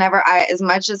religious. As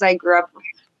much as I grew up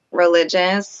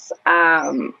religious,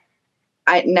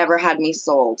 it never had me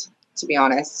sold, to be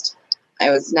honest.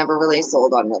 I was never really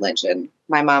sold on religion.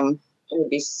 My mom would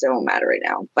be so mad right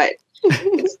now, but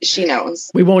she knows.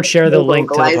 We won't share the link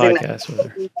to the podcast with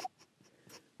her.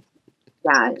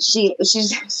 Yeah,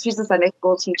 she's a Sunday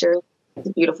school teacher. She's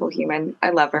a beautiful human.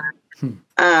 I love her.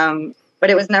 But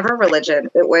it was never religion.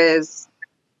 It was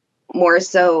more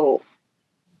so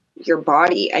your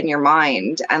body and your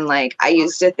mind. And like, I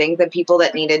used to think that people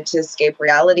that needed to escape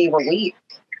reality were weak.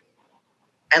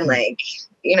 And like,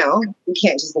 you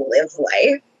can't just live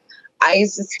life. I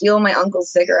used to steal my uncle's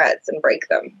cigarettes and break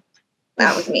them.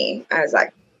 That was me. I was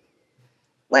like,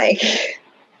 why do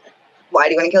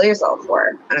you want to kill yourself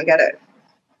for? I don't get it.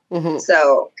 Mm-hmm.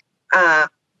 So, I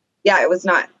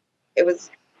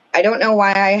don't know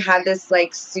why I had this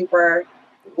like super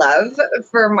love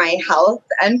for my health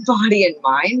and body and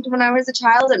mind when I was a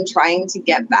child. I'm trying to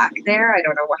get back there. I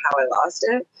don't know how I lost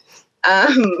it.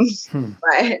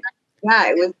 But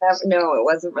yeah, it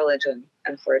wasn't religion,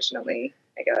 unfortunately,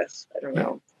 I guess. I don't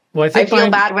know. Well, I feel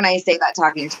bad when I say that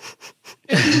talking to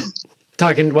you.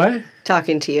 Talking what?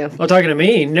 Talking to you. Oh, talking to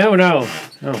me? No.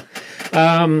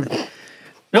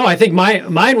 No, I think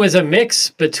mine was a mix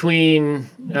between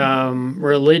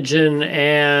religion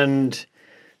and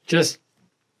just,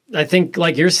 I think,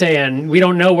 like you're saying, we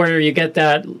don't know where you get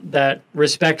that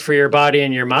respect for your body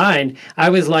and your mind. I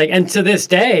was like, and to this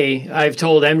day, I've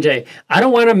told MJ, I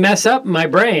don't want to mess up my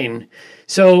brain.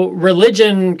 So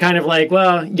religion kind of like,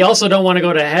 well, you also don't want to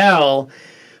go to hell.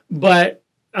 But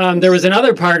there was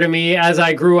another part of me as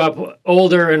I grew up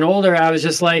older and older. I was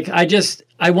just like,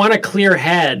 I want a clear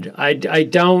head. I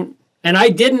don't, and I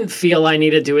didn't feel I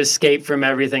needed to escape from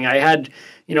everything. I had,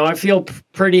 I feel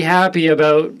pretty happy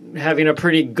about having a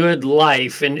pretty good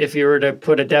life, and if you were to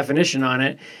put a definition on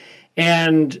it,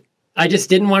 and I just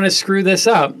didn't want to screw this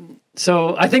up.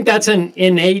 So I think that's an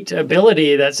innate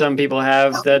ability that some people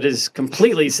have that is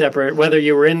completely separate, whether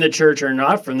you were in the church or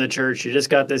not from the church. You just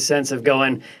got this sense of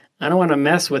going, I don't want to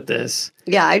mess with this.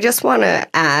 Yeah, I just want to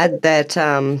add that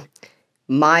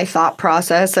my thought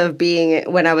process of being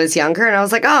when I was younger, and I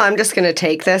was like, oh, I'm just going to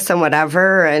take this and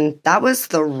whatever. And that was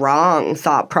the wrong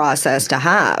thought process to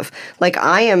have. Like,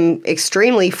 I am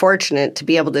extremely fortunate to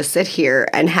be able to sit here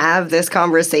and have this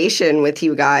conversation with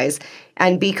you guys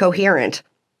and be coherent.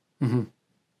 Mm-hmm.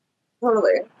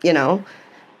 Totally.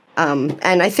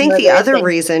 And I think the other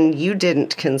reason you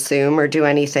didn't consume or do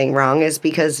anything wrong is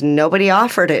because nobody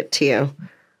offered it to you.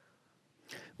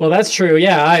 Well, that's true.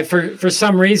 Yeah, for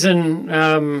some reason,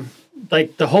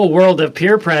 like the whole world of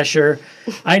peer pressure,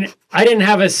 I didn't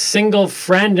have a single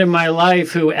friend in my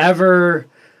life who ever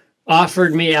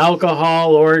offered me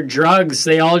alcohol or drugs.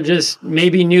 They all just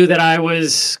maybe knew that I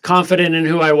was confident in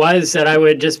who I was, that I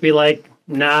would just be like,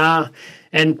 nah.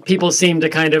 and people seem to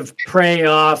kind of prey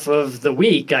off of the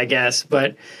weak, I guess.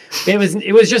 But it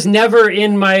was just never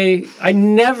in my. I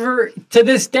never to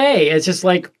this day. It's just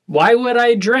like, why would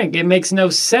I drink? It makes no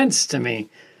sense to me.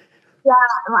 Yeah,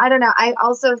 I don't know. I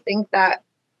also think that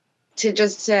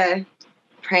to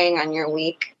preying on your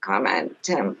weak comment,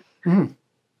 Tim.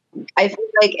 I feel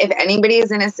like if anybody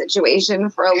is in a situation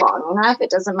for long enough, it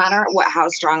doesn't matter how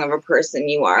strong of a person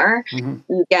you are.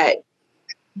 You get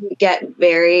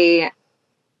very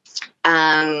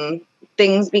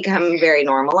things become very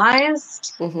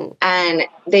normalized, and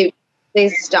they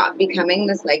stop becoming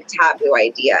this like taboo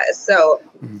idea. So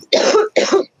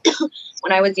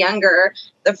when I was younger,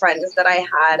 the friends that I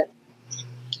had,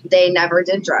 they never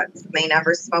did drugs, and they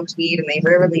never smoked weed, and they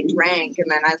rarely drank.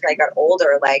 And then as I got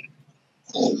older, like,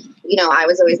 you know, I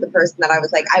was always the person that I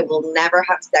was like, I will never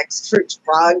have sex for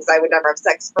drugs. I would never have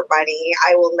sex for money.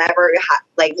 I will never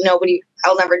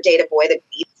I'll never date a boy that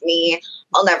beats me.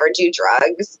 I'll never do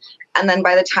drugs. And then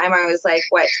by the time I was like,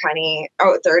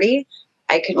 30,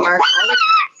 I could mark all of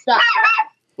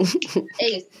stuff.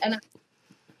 Ace. And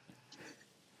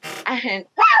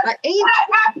Ace.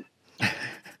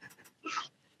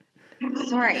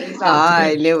 Sorry.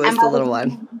 I knew it was the little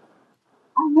one.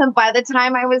 By the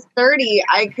time I was 30,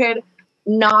 I could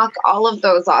knock all of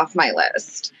those off my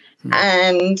list.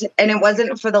 And it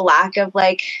wasn't for the lack of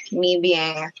like me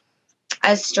being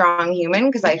a strong human,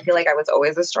 because I feel like I was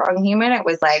always a strong human. It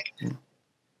was like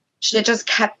shit just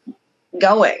kept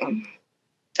going,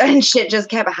 and shit just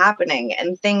kept happening,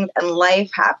 and things and life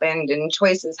happened, and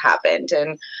choices happened.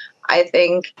 And I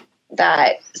think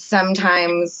that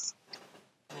sometimes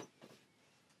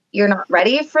you're not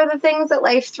ready for the things that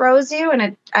life throws you,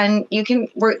 and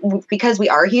because we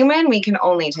are human, we can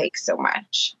only take so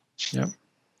much. Yep.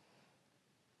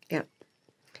 Yeah.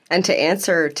 And to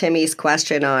answer Timmy's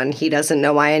question on he doesn't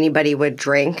know why anybody would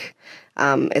drink,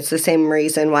 it's the same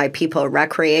reason why people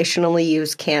recreationally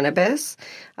use cannabis.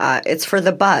 It's for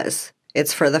the buzz.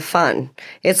 It's for the fun.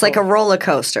 It's like a roller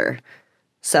coaster.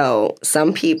 So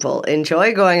some people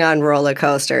enjoy going on roller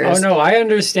coasters. Oh no, I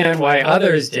understand why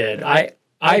others did.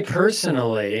 I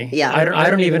personally, I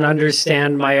don't even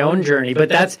understand my own journey, but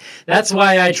that's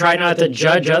why I try not to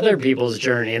judge other people's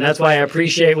journey. And that's why I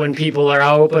appreciate when people are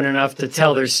open enough to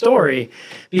tell their story,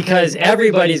 because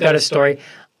everybody's got a story.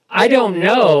 I don't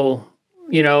know,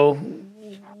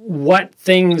 what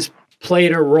things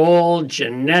played a role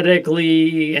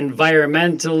genetically,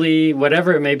 environmentally,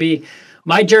 whatever it may be.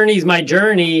 My journey is my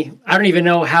journey. I don't even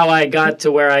know how I got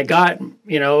to where I got.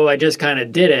 I just kind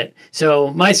of did it.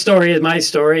 So my story is my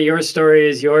story. Your story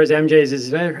is yours. MJ's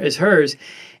is hers.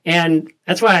 And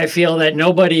that's why I feel that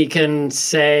nobody can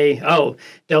say, oh,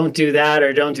 don't do that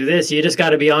or don't do this. You just got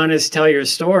to be honest, tell your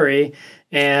story,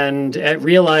 and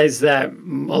realize that a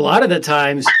lot of the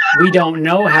times we don't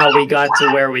know how we got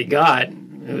to where we got.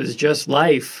 It was just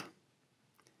life.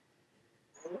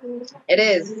 It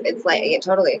is. It's like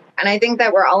totally. And I think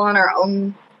that we're all on our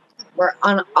own.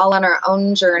 All on our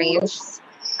own journeys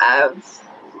of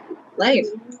life.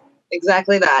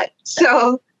 Exactly that.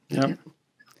 So. Yep.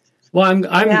 Well,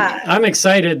 I'm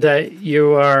excited that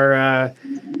you are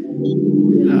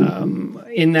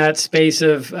in that space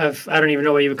of I don't even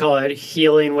know what you would call it,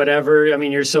 healing, whatever. I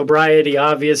mean, your sobriety,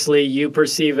 obviously, you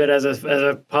perceive it as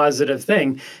a positive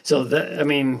thing. So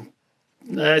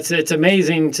it's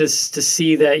amazing to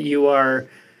see that you are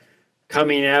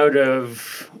coming out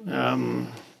of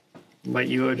what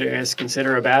you would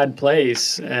consider a bad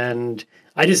place, and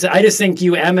I just think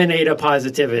you emanate a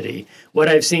positivity. What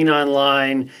I've seen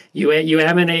online, you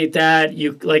emanate that.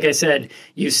 You, like I said,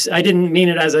 I didn't mean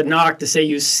it as a knock to say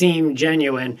you seem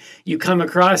genuine. You come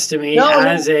across to me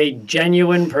as a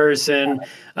genuine person,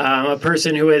 a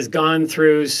person who has gone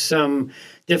through some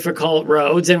difficult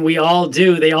roads, and we all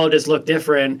do. They all just look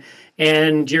different.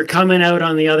 And you're coming out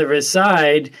on the other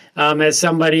side as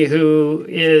somebody who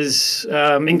is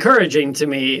encouraging to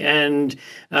me, and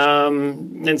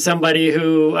somebody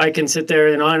who I can sit there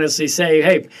and honestly say,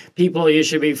 hey, people, you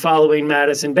should be following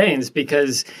Madison Baines,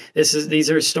 because these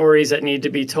are stories that need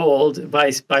to be told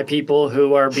by people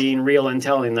who are being real and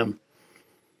telling them.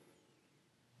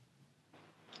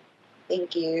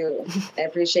 Thank you. I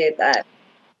appreciate that.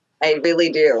 I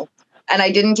really do. And I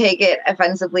didn't take it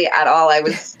offensively at all. I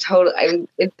was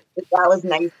that was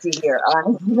nice to hear,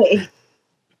 honestly.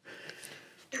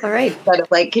 All right. But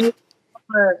like, can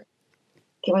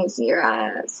we see your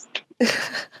eyes? You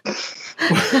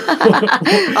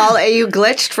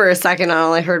glitched for a second. And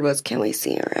all I heard was, can we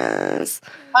see your eyes?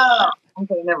 Oh,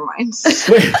 okay, never mind.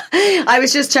 I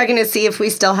was just checking to see if we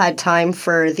still had time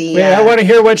for the... I want to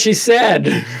hear what she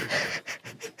said.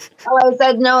 Oh, I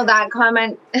said no. That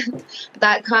comment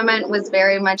was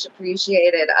very much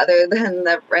appreciated. Other than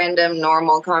the random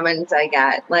normal comments I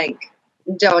get, like,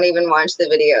 don't even watch the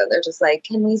video. They're just like,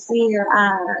 "Can we see your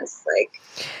ass?" Like,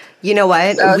 you know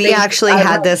what? So we actually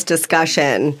had this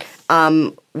discussion.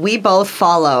 We both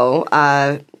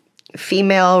follow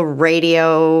female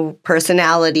radio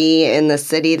personality in the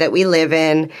city that we live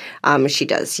in. She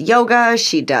does yoga.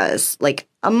 She does like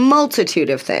a multitude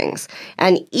of things.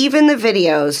 And even the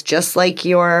videos, just like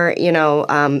your,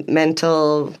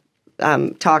 mental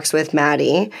talks with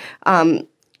Maddie,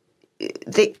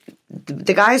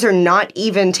 the guys are not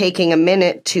even taking a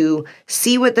minute to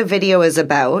see what the video is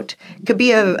about. Could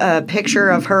be a picture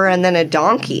of her and then a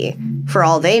donkey for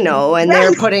all they know. And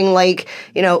they're putting like,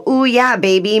 ooh, yeah,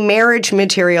 baby, marriage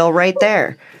material right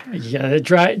there. Yeah, it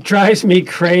drives me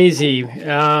crazy.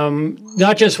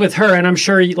 Not just with her. And I'm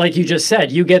sure, like you just said,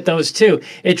 you get those too.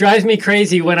 It drives me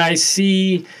crazy when I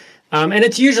see... and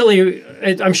it's usually,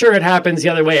 I'm sure it happens the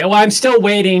other way. Well, I'm still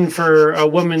waiting for a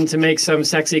woman to make some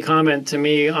sexy comment to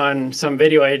me on some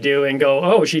video I do and go,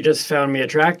 oh, she just found me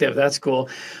attractive. That's cool.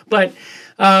 But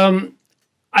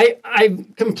I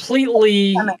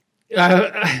completely,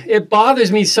 it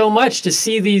bothers me so much to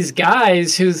see these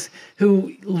guys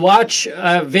who watch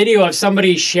a video of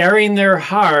somebody sharing their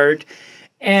heart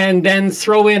and then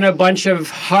throw in a bunch of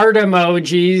heart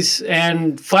emojis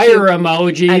and fire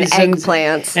emojis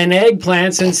and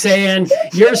eggplants and saying,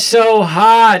 you're so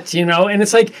hot, and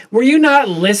it's like, were you not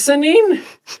listening?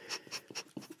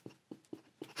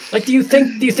 Like, do you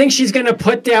think she's going to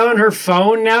put down her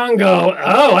phone now and go,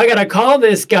 oh, I got to call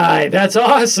this guy. That's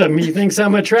awesome. He thinks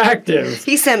I'm attractive.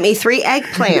 He sent me 3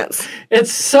 eggplants.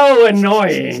 It's so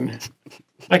annoying.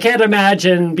 I can't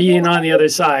imagine being on the other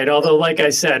side, although, like I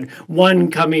said, one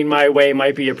coming my way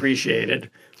might be appreciated.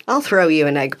 I'll throw you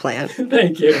an eggplant.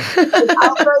 Thank you.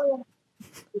 I'll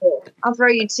throw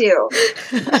you 2.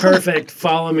 Be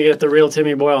Follow me at the real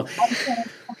Timmy Boyle.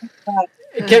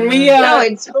 Can we... no,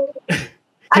 it's...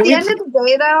 At the end of the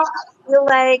day, though, I feel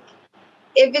like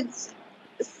if it's...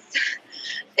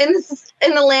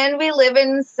 In the land we live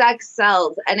in, sex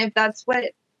sells. And if that's what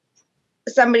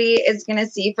somebody is going to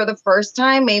see for the first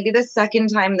time, maybe the second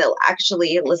time they'll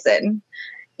actually listen,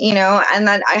 and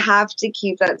that I have to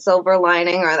keep that silver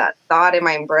lining or that thought in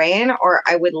my brain, or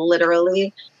I would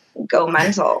literally go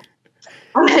mental.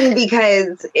 And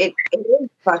because it is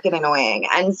fucking annoying.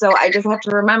 And so I just have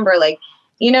to remember, like,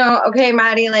 okay,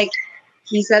 Maddie, like,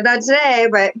 he said that today,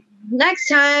 but next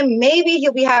time maybe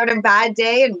he'll be having a bad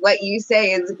day and what you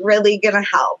say is really going to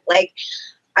help. Like,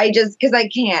 because I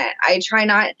can't. I try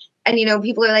not. And,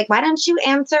 people are like, why don't you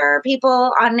answer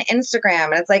people on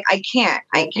Instagram? And it's like, I can't.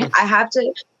 I have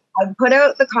to. I put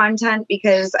out the content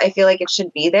because I feel like it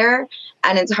should be there.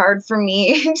 And it's hard for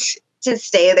me to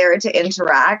stay there to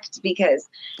interact because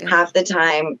half the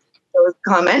time those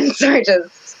comments are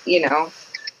just, yeah.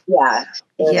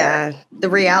 Yeah. The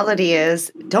reality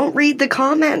is, don't read the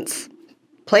comments.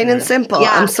 Plain and simple.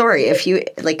 Yeah. I'm sorry. If you,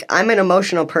 like, I'm an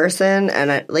emotional person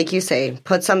and like you say,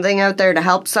 put something out there to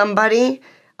help somebody.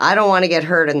 I don't want to get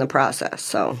hurt in the process,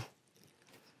 so.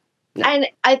 No. And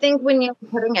I think when you're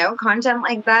putting out content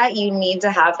like that, you need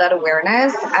to have that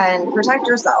awareness and protect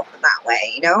yourself in that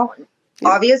way, Yeah.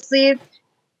 Obviously,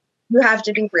 you have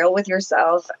to be real with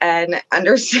yourself and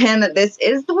understand that this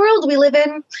is the world we live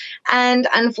in. And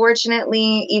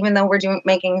unfortunately, even though we're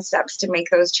making steps to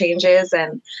make those changes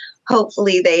and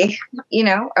hopefully they,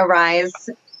 arise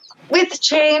with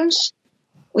change,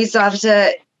 we still have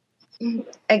to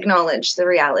acknowledge the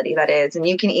reality that is. And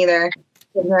you can either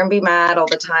sit there and be mad all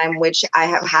the time, which I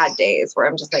have had days where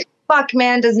I'm just like, fuck,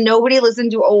 man, does nobody listen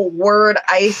to a word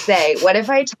I say? What if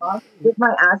I talk with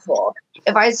my asshole?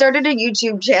 If I started a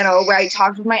YouTube channel where I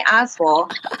talked with my asshole,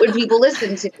 would people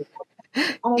listen to me?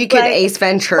 You could Ace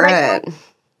Ventura it.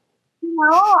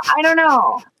 I don't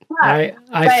know.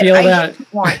 I feel that.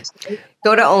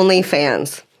 Go to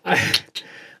OnlyFans.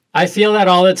 I feel that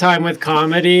all the time with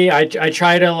comedy. I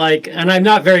try to and I'm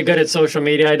not very good at social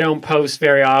media. I don't post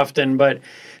very often, but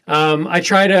I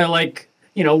try to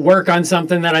work on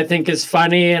something that I think is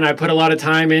funny, and I put a lot of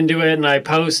time into it, and I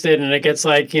post it, and it gets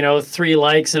 3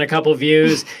 likes and a couple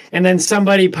views, and then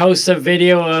somebody posts a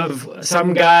video of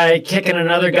some guy kicking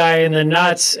another guy in the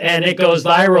nuts, and it goes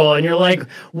viral, and you're like,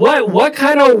 what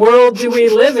kind of world do we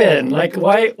live in? Like,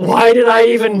 why did I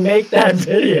even make that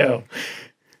video?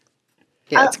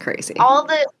 Yeah, it's crazy. All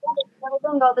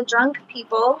the drunk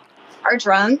people are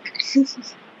drunk.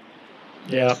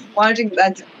 Yeah. Watching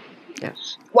the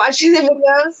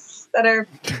videos that are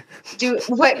do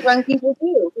what drunk people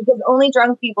do, because only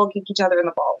drunk people kick each other in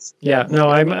the balls. Yeah, no,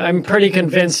 I'm pretty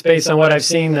convinced based on what I've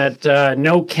seen that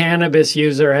no cannabis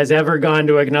user has ever gone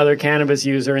to another cannabis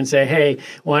user and say, "Hey,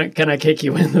 can I kick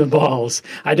you in the balls?"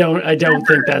 I don't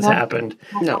think that's happened.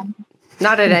 No,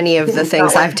 not at any of the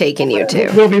things I've taken you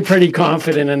to. We'll be pretty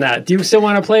confident in that. Do you still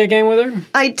want to play a game with her?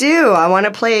 I do. I want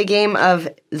to play a game of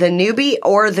the Noobie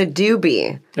or the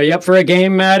Doobie. Are you up for a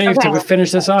game, Maddie, to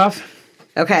finish this off?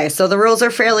 Okay, so the rules are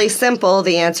fairly simple.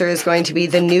 The answer is going to be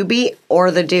the Noobie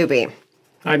or the Doobie.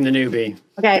 I'm the newbie.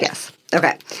 Okay. Yes.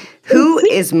 Okay. Who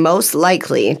is most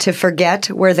likely to forget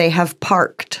where they have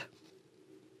parked?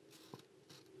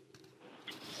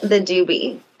 The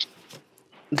doobie.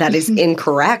 That is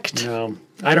incorrect. No,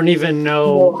 I don't even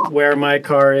know where my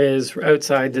car is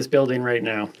outside this building right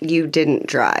now. You didn't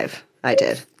drive. I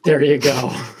did. There you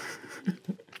go.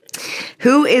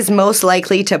 Who is most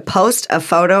likely to post a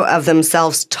photo of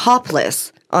themselves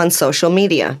topless on social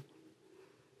media?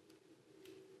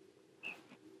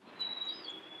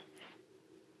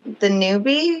 The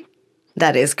newbie?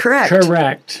 That is correct.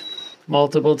 Correct.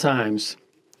 Multiple times.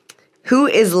 Who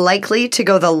is likely to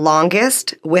go the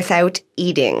longest without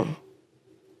eating?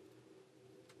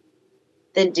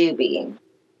 The doobie.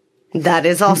 That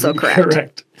is also correct.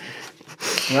 Correct.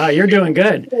 Wow, you're doing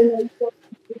good.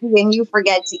 When you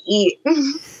forget to eat.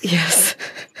 Yes.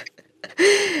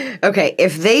 Okay,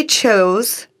 if they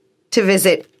chose to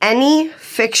visit any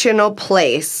fictional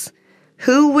place,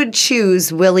 who would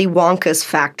choose Willy Wonka's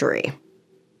factory?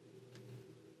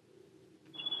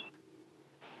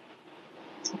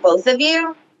 Both of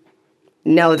you?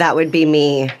 No, that would be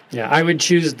me. Yeah, I would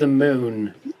choose the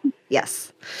moon.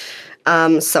 Yes.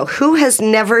 So who has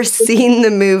never seen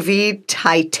the movie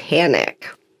Titanic?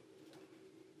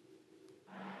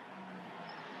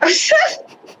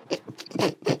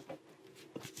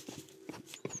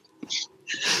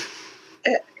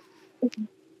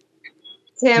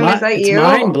 Tim, is that It's you?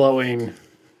 mind blowing.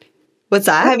 What's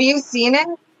that? Have you seen it?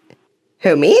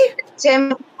 Who, me? Tim,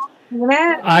 have you seen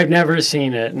it? I've never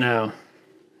seen it. No.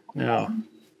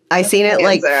 I seen it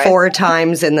like 4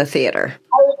 times in the theater.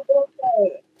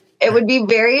 It would be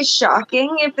very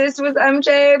shocking if this was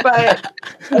MJ, but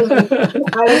I don't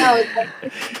know.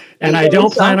 And I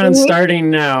don't plan on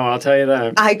starting now, I'll tell you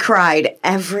that. I cried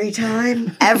every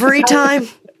time. Every time.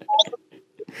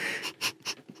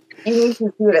 You need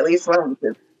to see it at least once.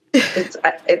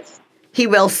 It's He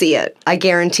will see it. I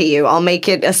guarantee you. I'll make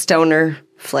it a stoner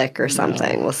flick or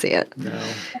something. No. We'll see it. No.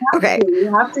 Okay.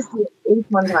 You have to see it at least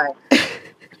one time.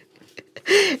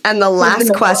 And the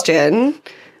last question,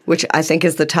 which I think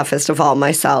is the toughest of all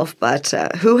myself, but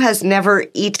who has never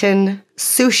eaten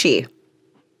sushi?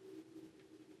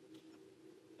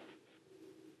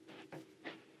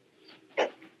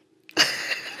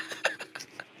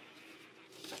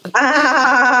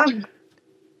 I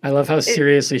love how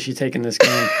seriously she's taking this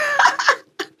game.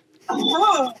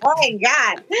 Oh my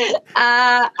God.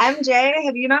 MJ,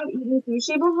 have you not eaten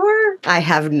sushi before? I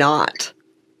have not.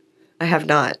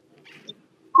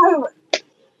 Oh,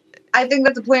 I think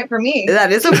that's a point for me.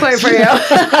 That is a point for you.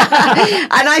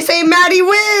 And I say Maddie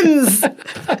wins.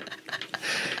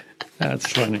 That's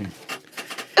funny.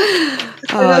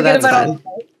 Oh, that's fun.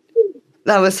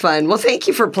 That was fun. Well, thank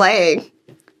you for playing.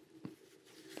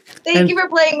 Thank you for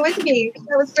playing with me.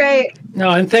 That was great. No,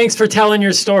 and thanks for telling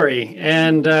your story.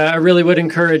 And I really would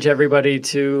encourage everybody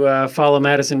to follow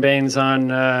Madison Baines on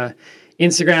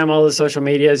Instagram, all the social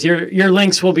medias. Your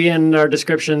links will be in our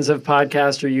descriptions of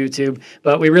podcast or YouTube.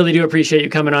 But we really do appreciate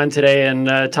you coming on today and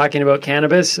talking about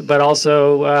cannabis, but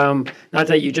also not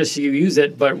that you use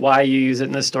it, but why you use it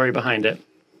and the story behind it.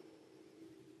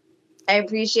 I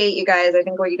appreciate you guys. I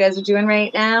think what you guys are doing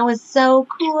right now is so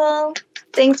cool.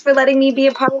 Thanks for letting me be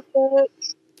a part of it.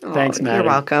 Thanks, Maddie. You're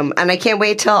welcome. And I can't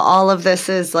wait till all of this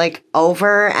is like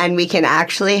over and we can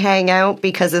actually hang out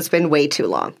because it's been way too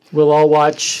long. We'll all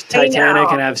watch Titanic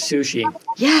and have sushi.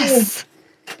 Yes.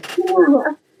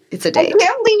 It's a I date.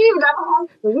 can't believe you've never had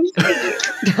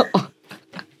sushi. No.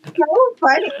 So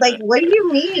funny. Like, what do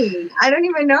you mean? I don't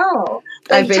even know.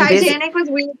 Like, I've been busy. Titanic was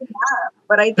weird to have,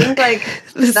 but I think like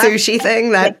The sushi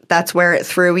thing, that's where it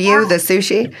threw you, the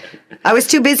sushi. I was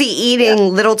too busy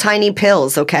eating little tiny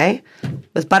pills, okay?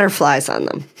 With butterflies on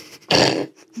them.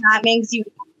 that makes you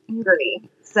angry.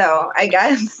 So I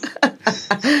guess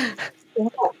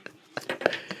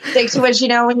stick to what you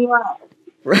know when you want.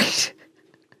 Right.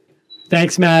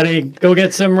 Thanks, Maddie. Go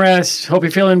get some rest. Hope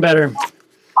you're feeling better.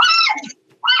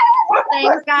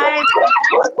 Thanks, guys.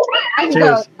 I Cheers.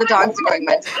 know the dogs are going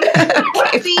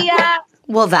mental. See ya.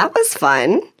 Well, that was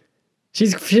fun.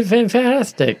 She's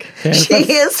fantastic.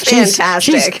 She is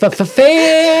fantastic. She's fantastic.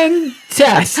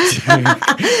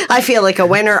 I feel like a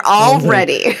winner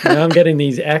already. I'm getting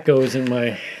these echoes in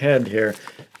my head here.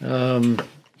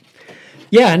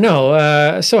 Yeah,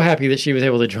 no, so happy that she was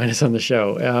able to join us on the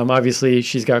show. Obviously,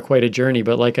 she's got quite a journey,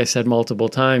 but like I said multiple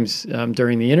times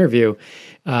during the interview,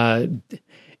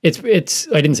 it's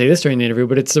I didn't say this during the interview,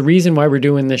 but it's the reason why we're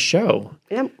doing this show.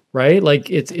 Yep. Right? Like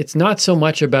it's not so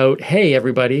much about, hey,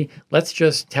 everybody, let's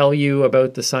just tell you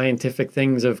about the scientific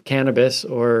things of cannabis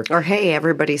or hey,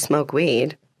 everybody smoke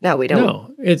weed. No, we don't.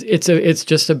 No, it's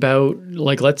just about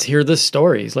like, let's hear the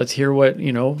stories. Let's hear what,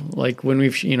 like when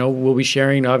we'll be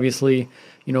sharing obviously,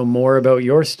 more about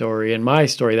your story and my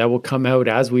story that will come out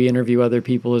as we interview other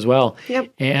people as well.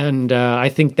 Yep. And I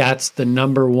think that's the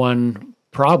number one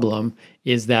problem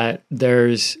is that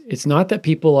it's not that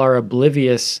people are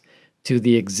oblivious to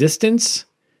the existence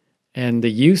and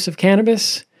the use of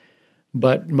cannabis,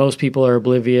 but most people are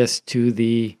oblivious to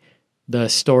the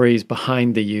stories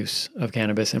behind the use of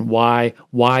cannabis and why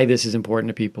this is important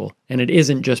to people. And it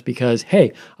isn't just because,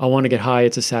 hey, I want to get high,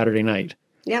 it's a Saturday night.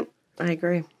 Yep, I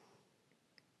agree.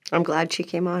 I'm glad she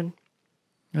came on.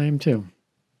 I am too.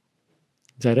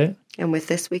 Is that it? And with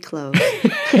this, we close.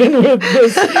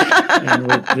 and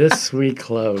with this, we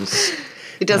close.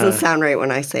 It doesn't sound right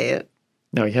when I say it.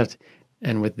 No, you have to.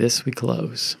 And with this, we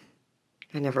close.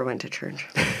 I never went to church.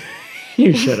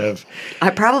 You should have. I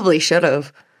probably should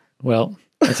have. Well,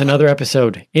 that's another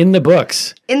episode in the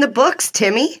books. In the books,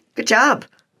 Timmy. Good job.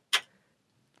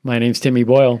 My name's Timmy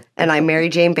Boyle. And I'm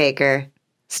Marijane Baker.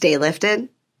 Stay lifted.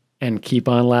 And keep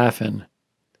on laughing.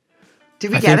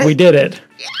 Did we get it? I think we did it.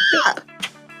 Yeah.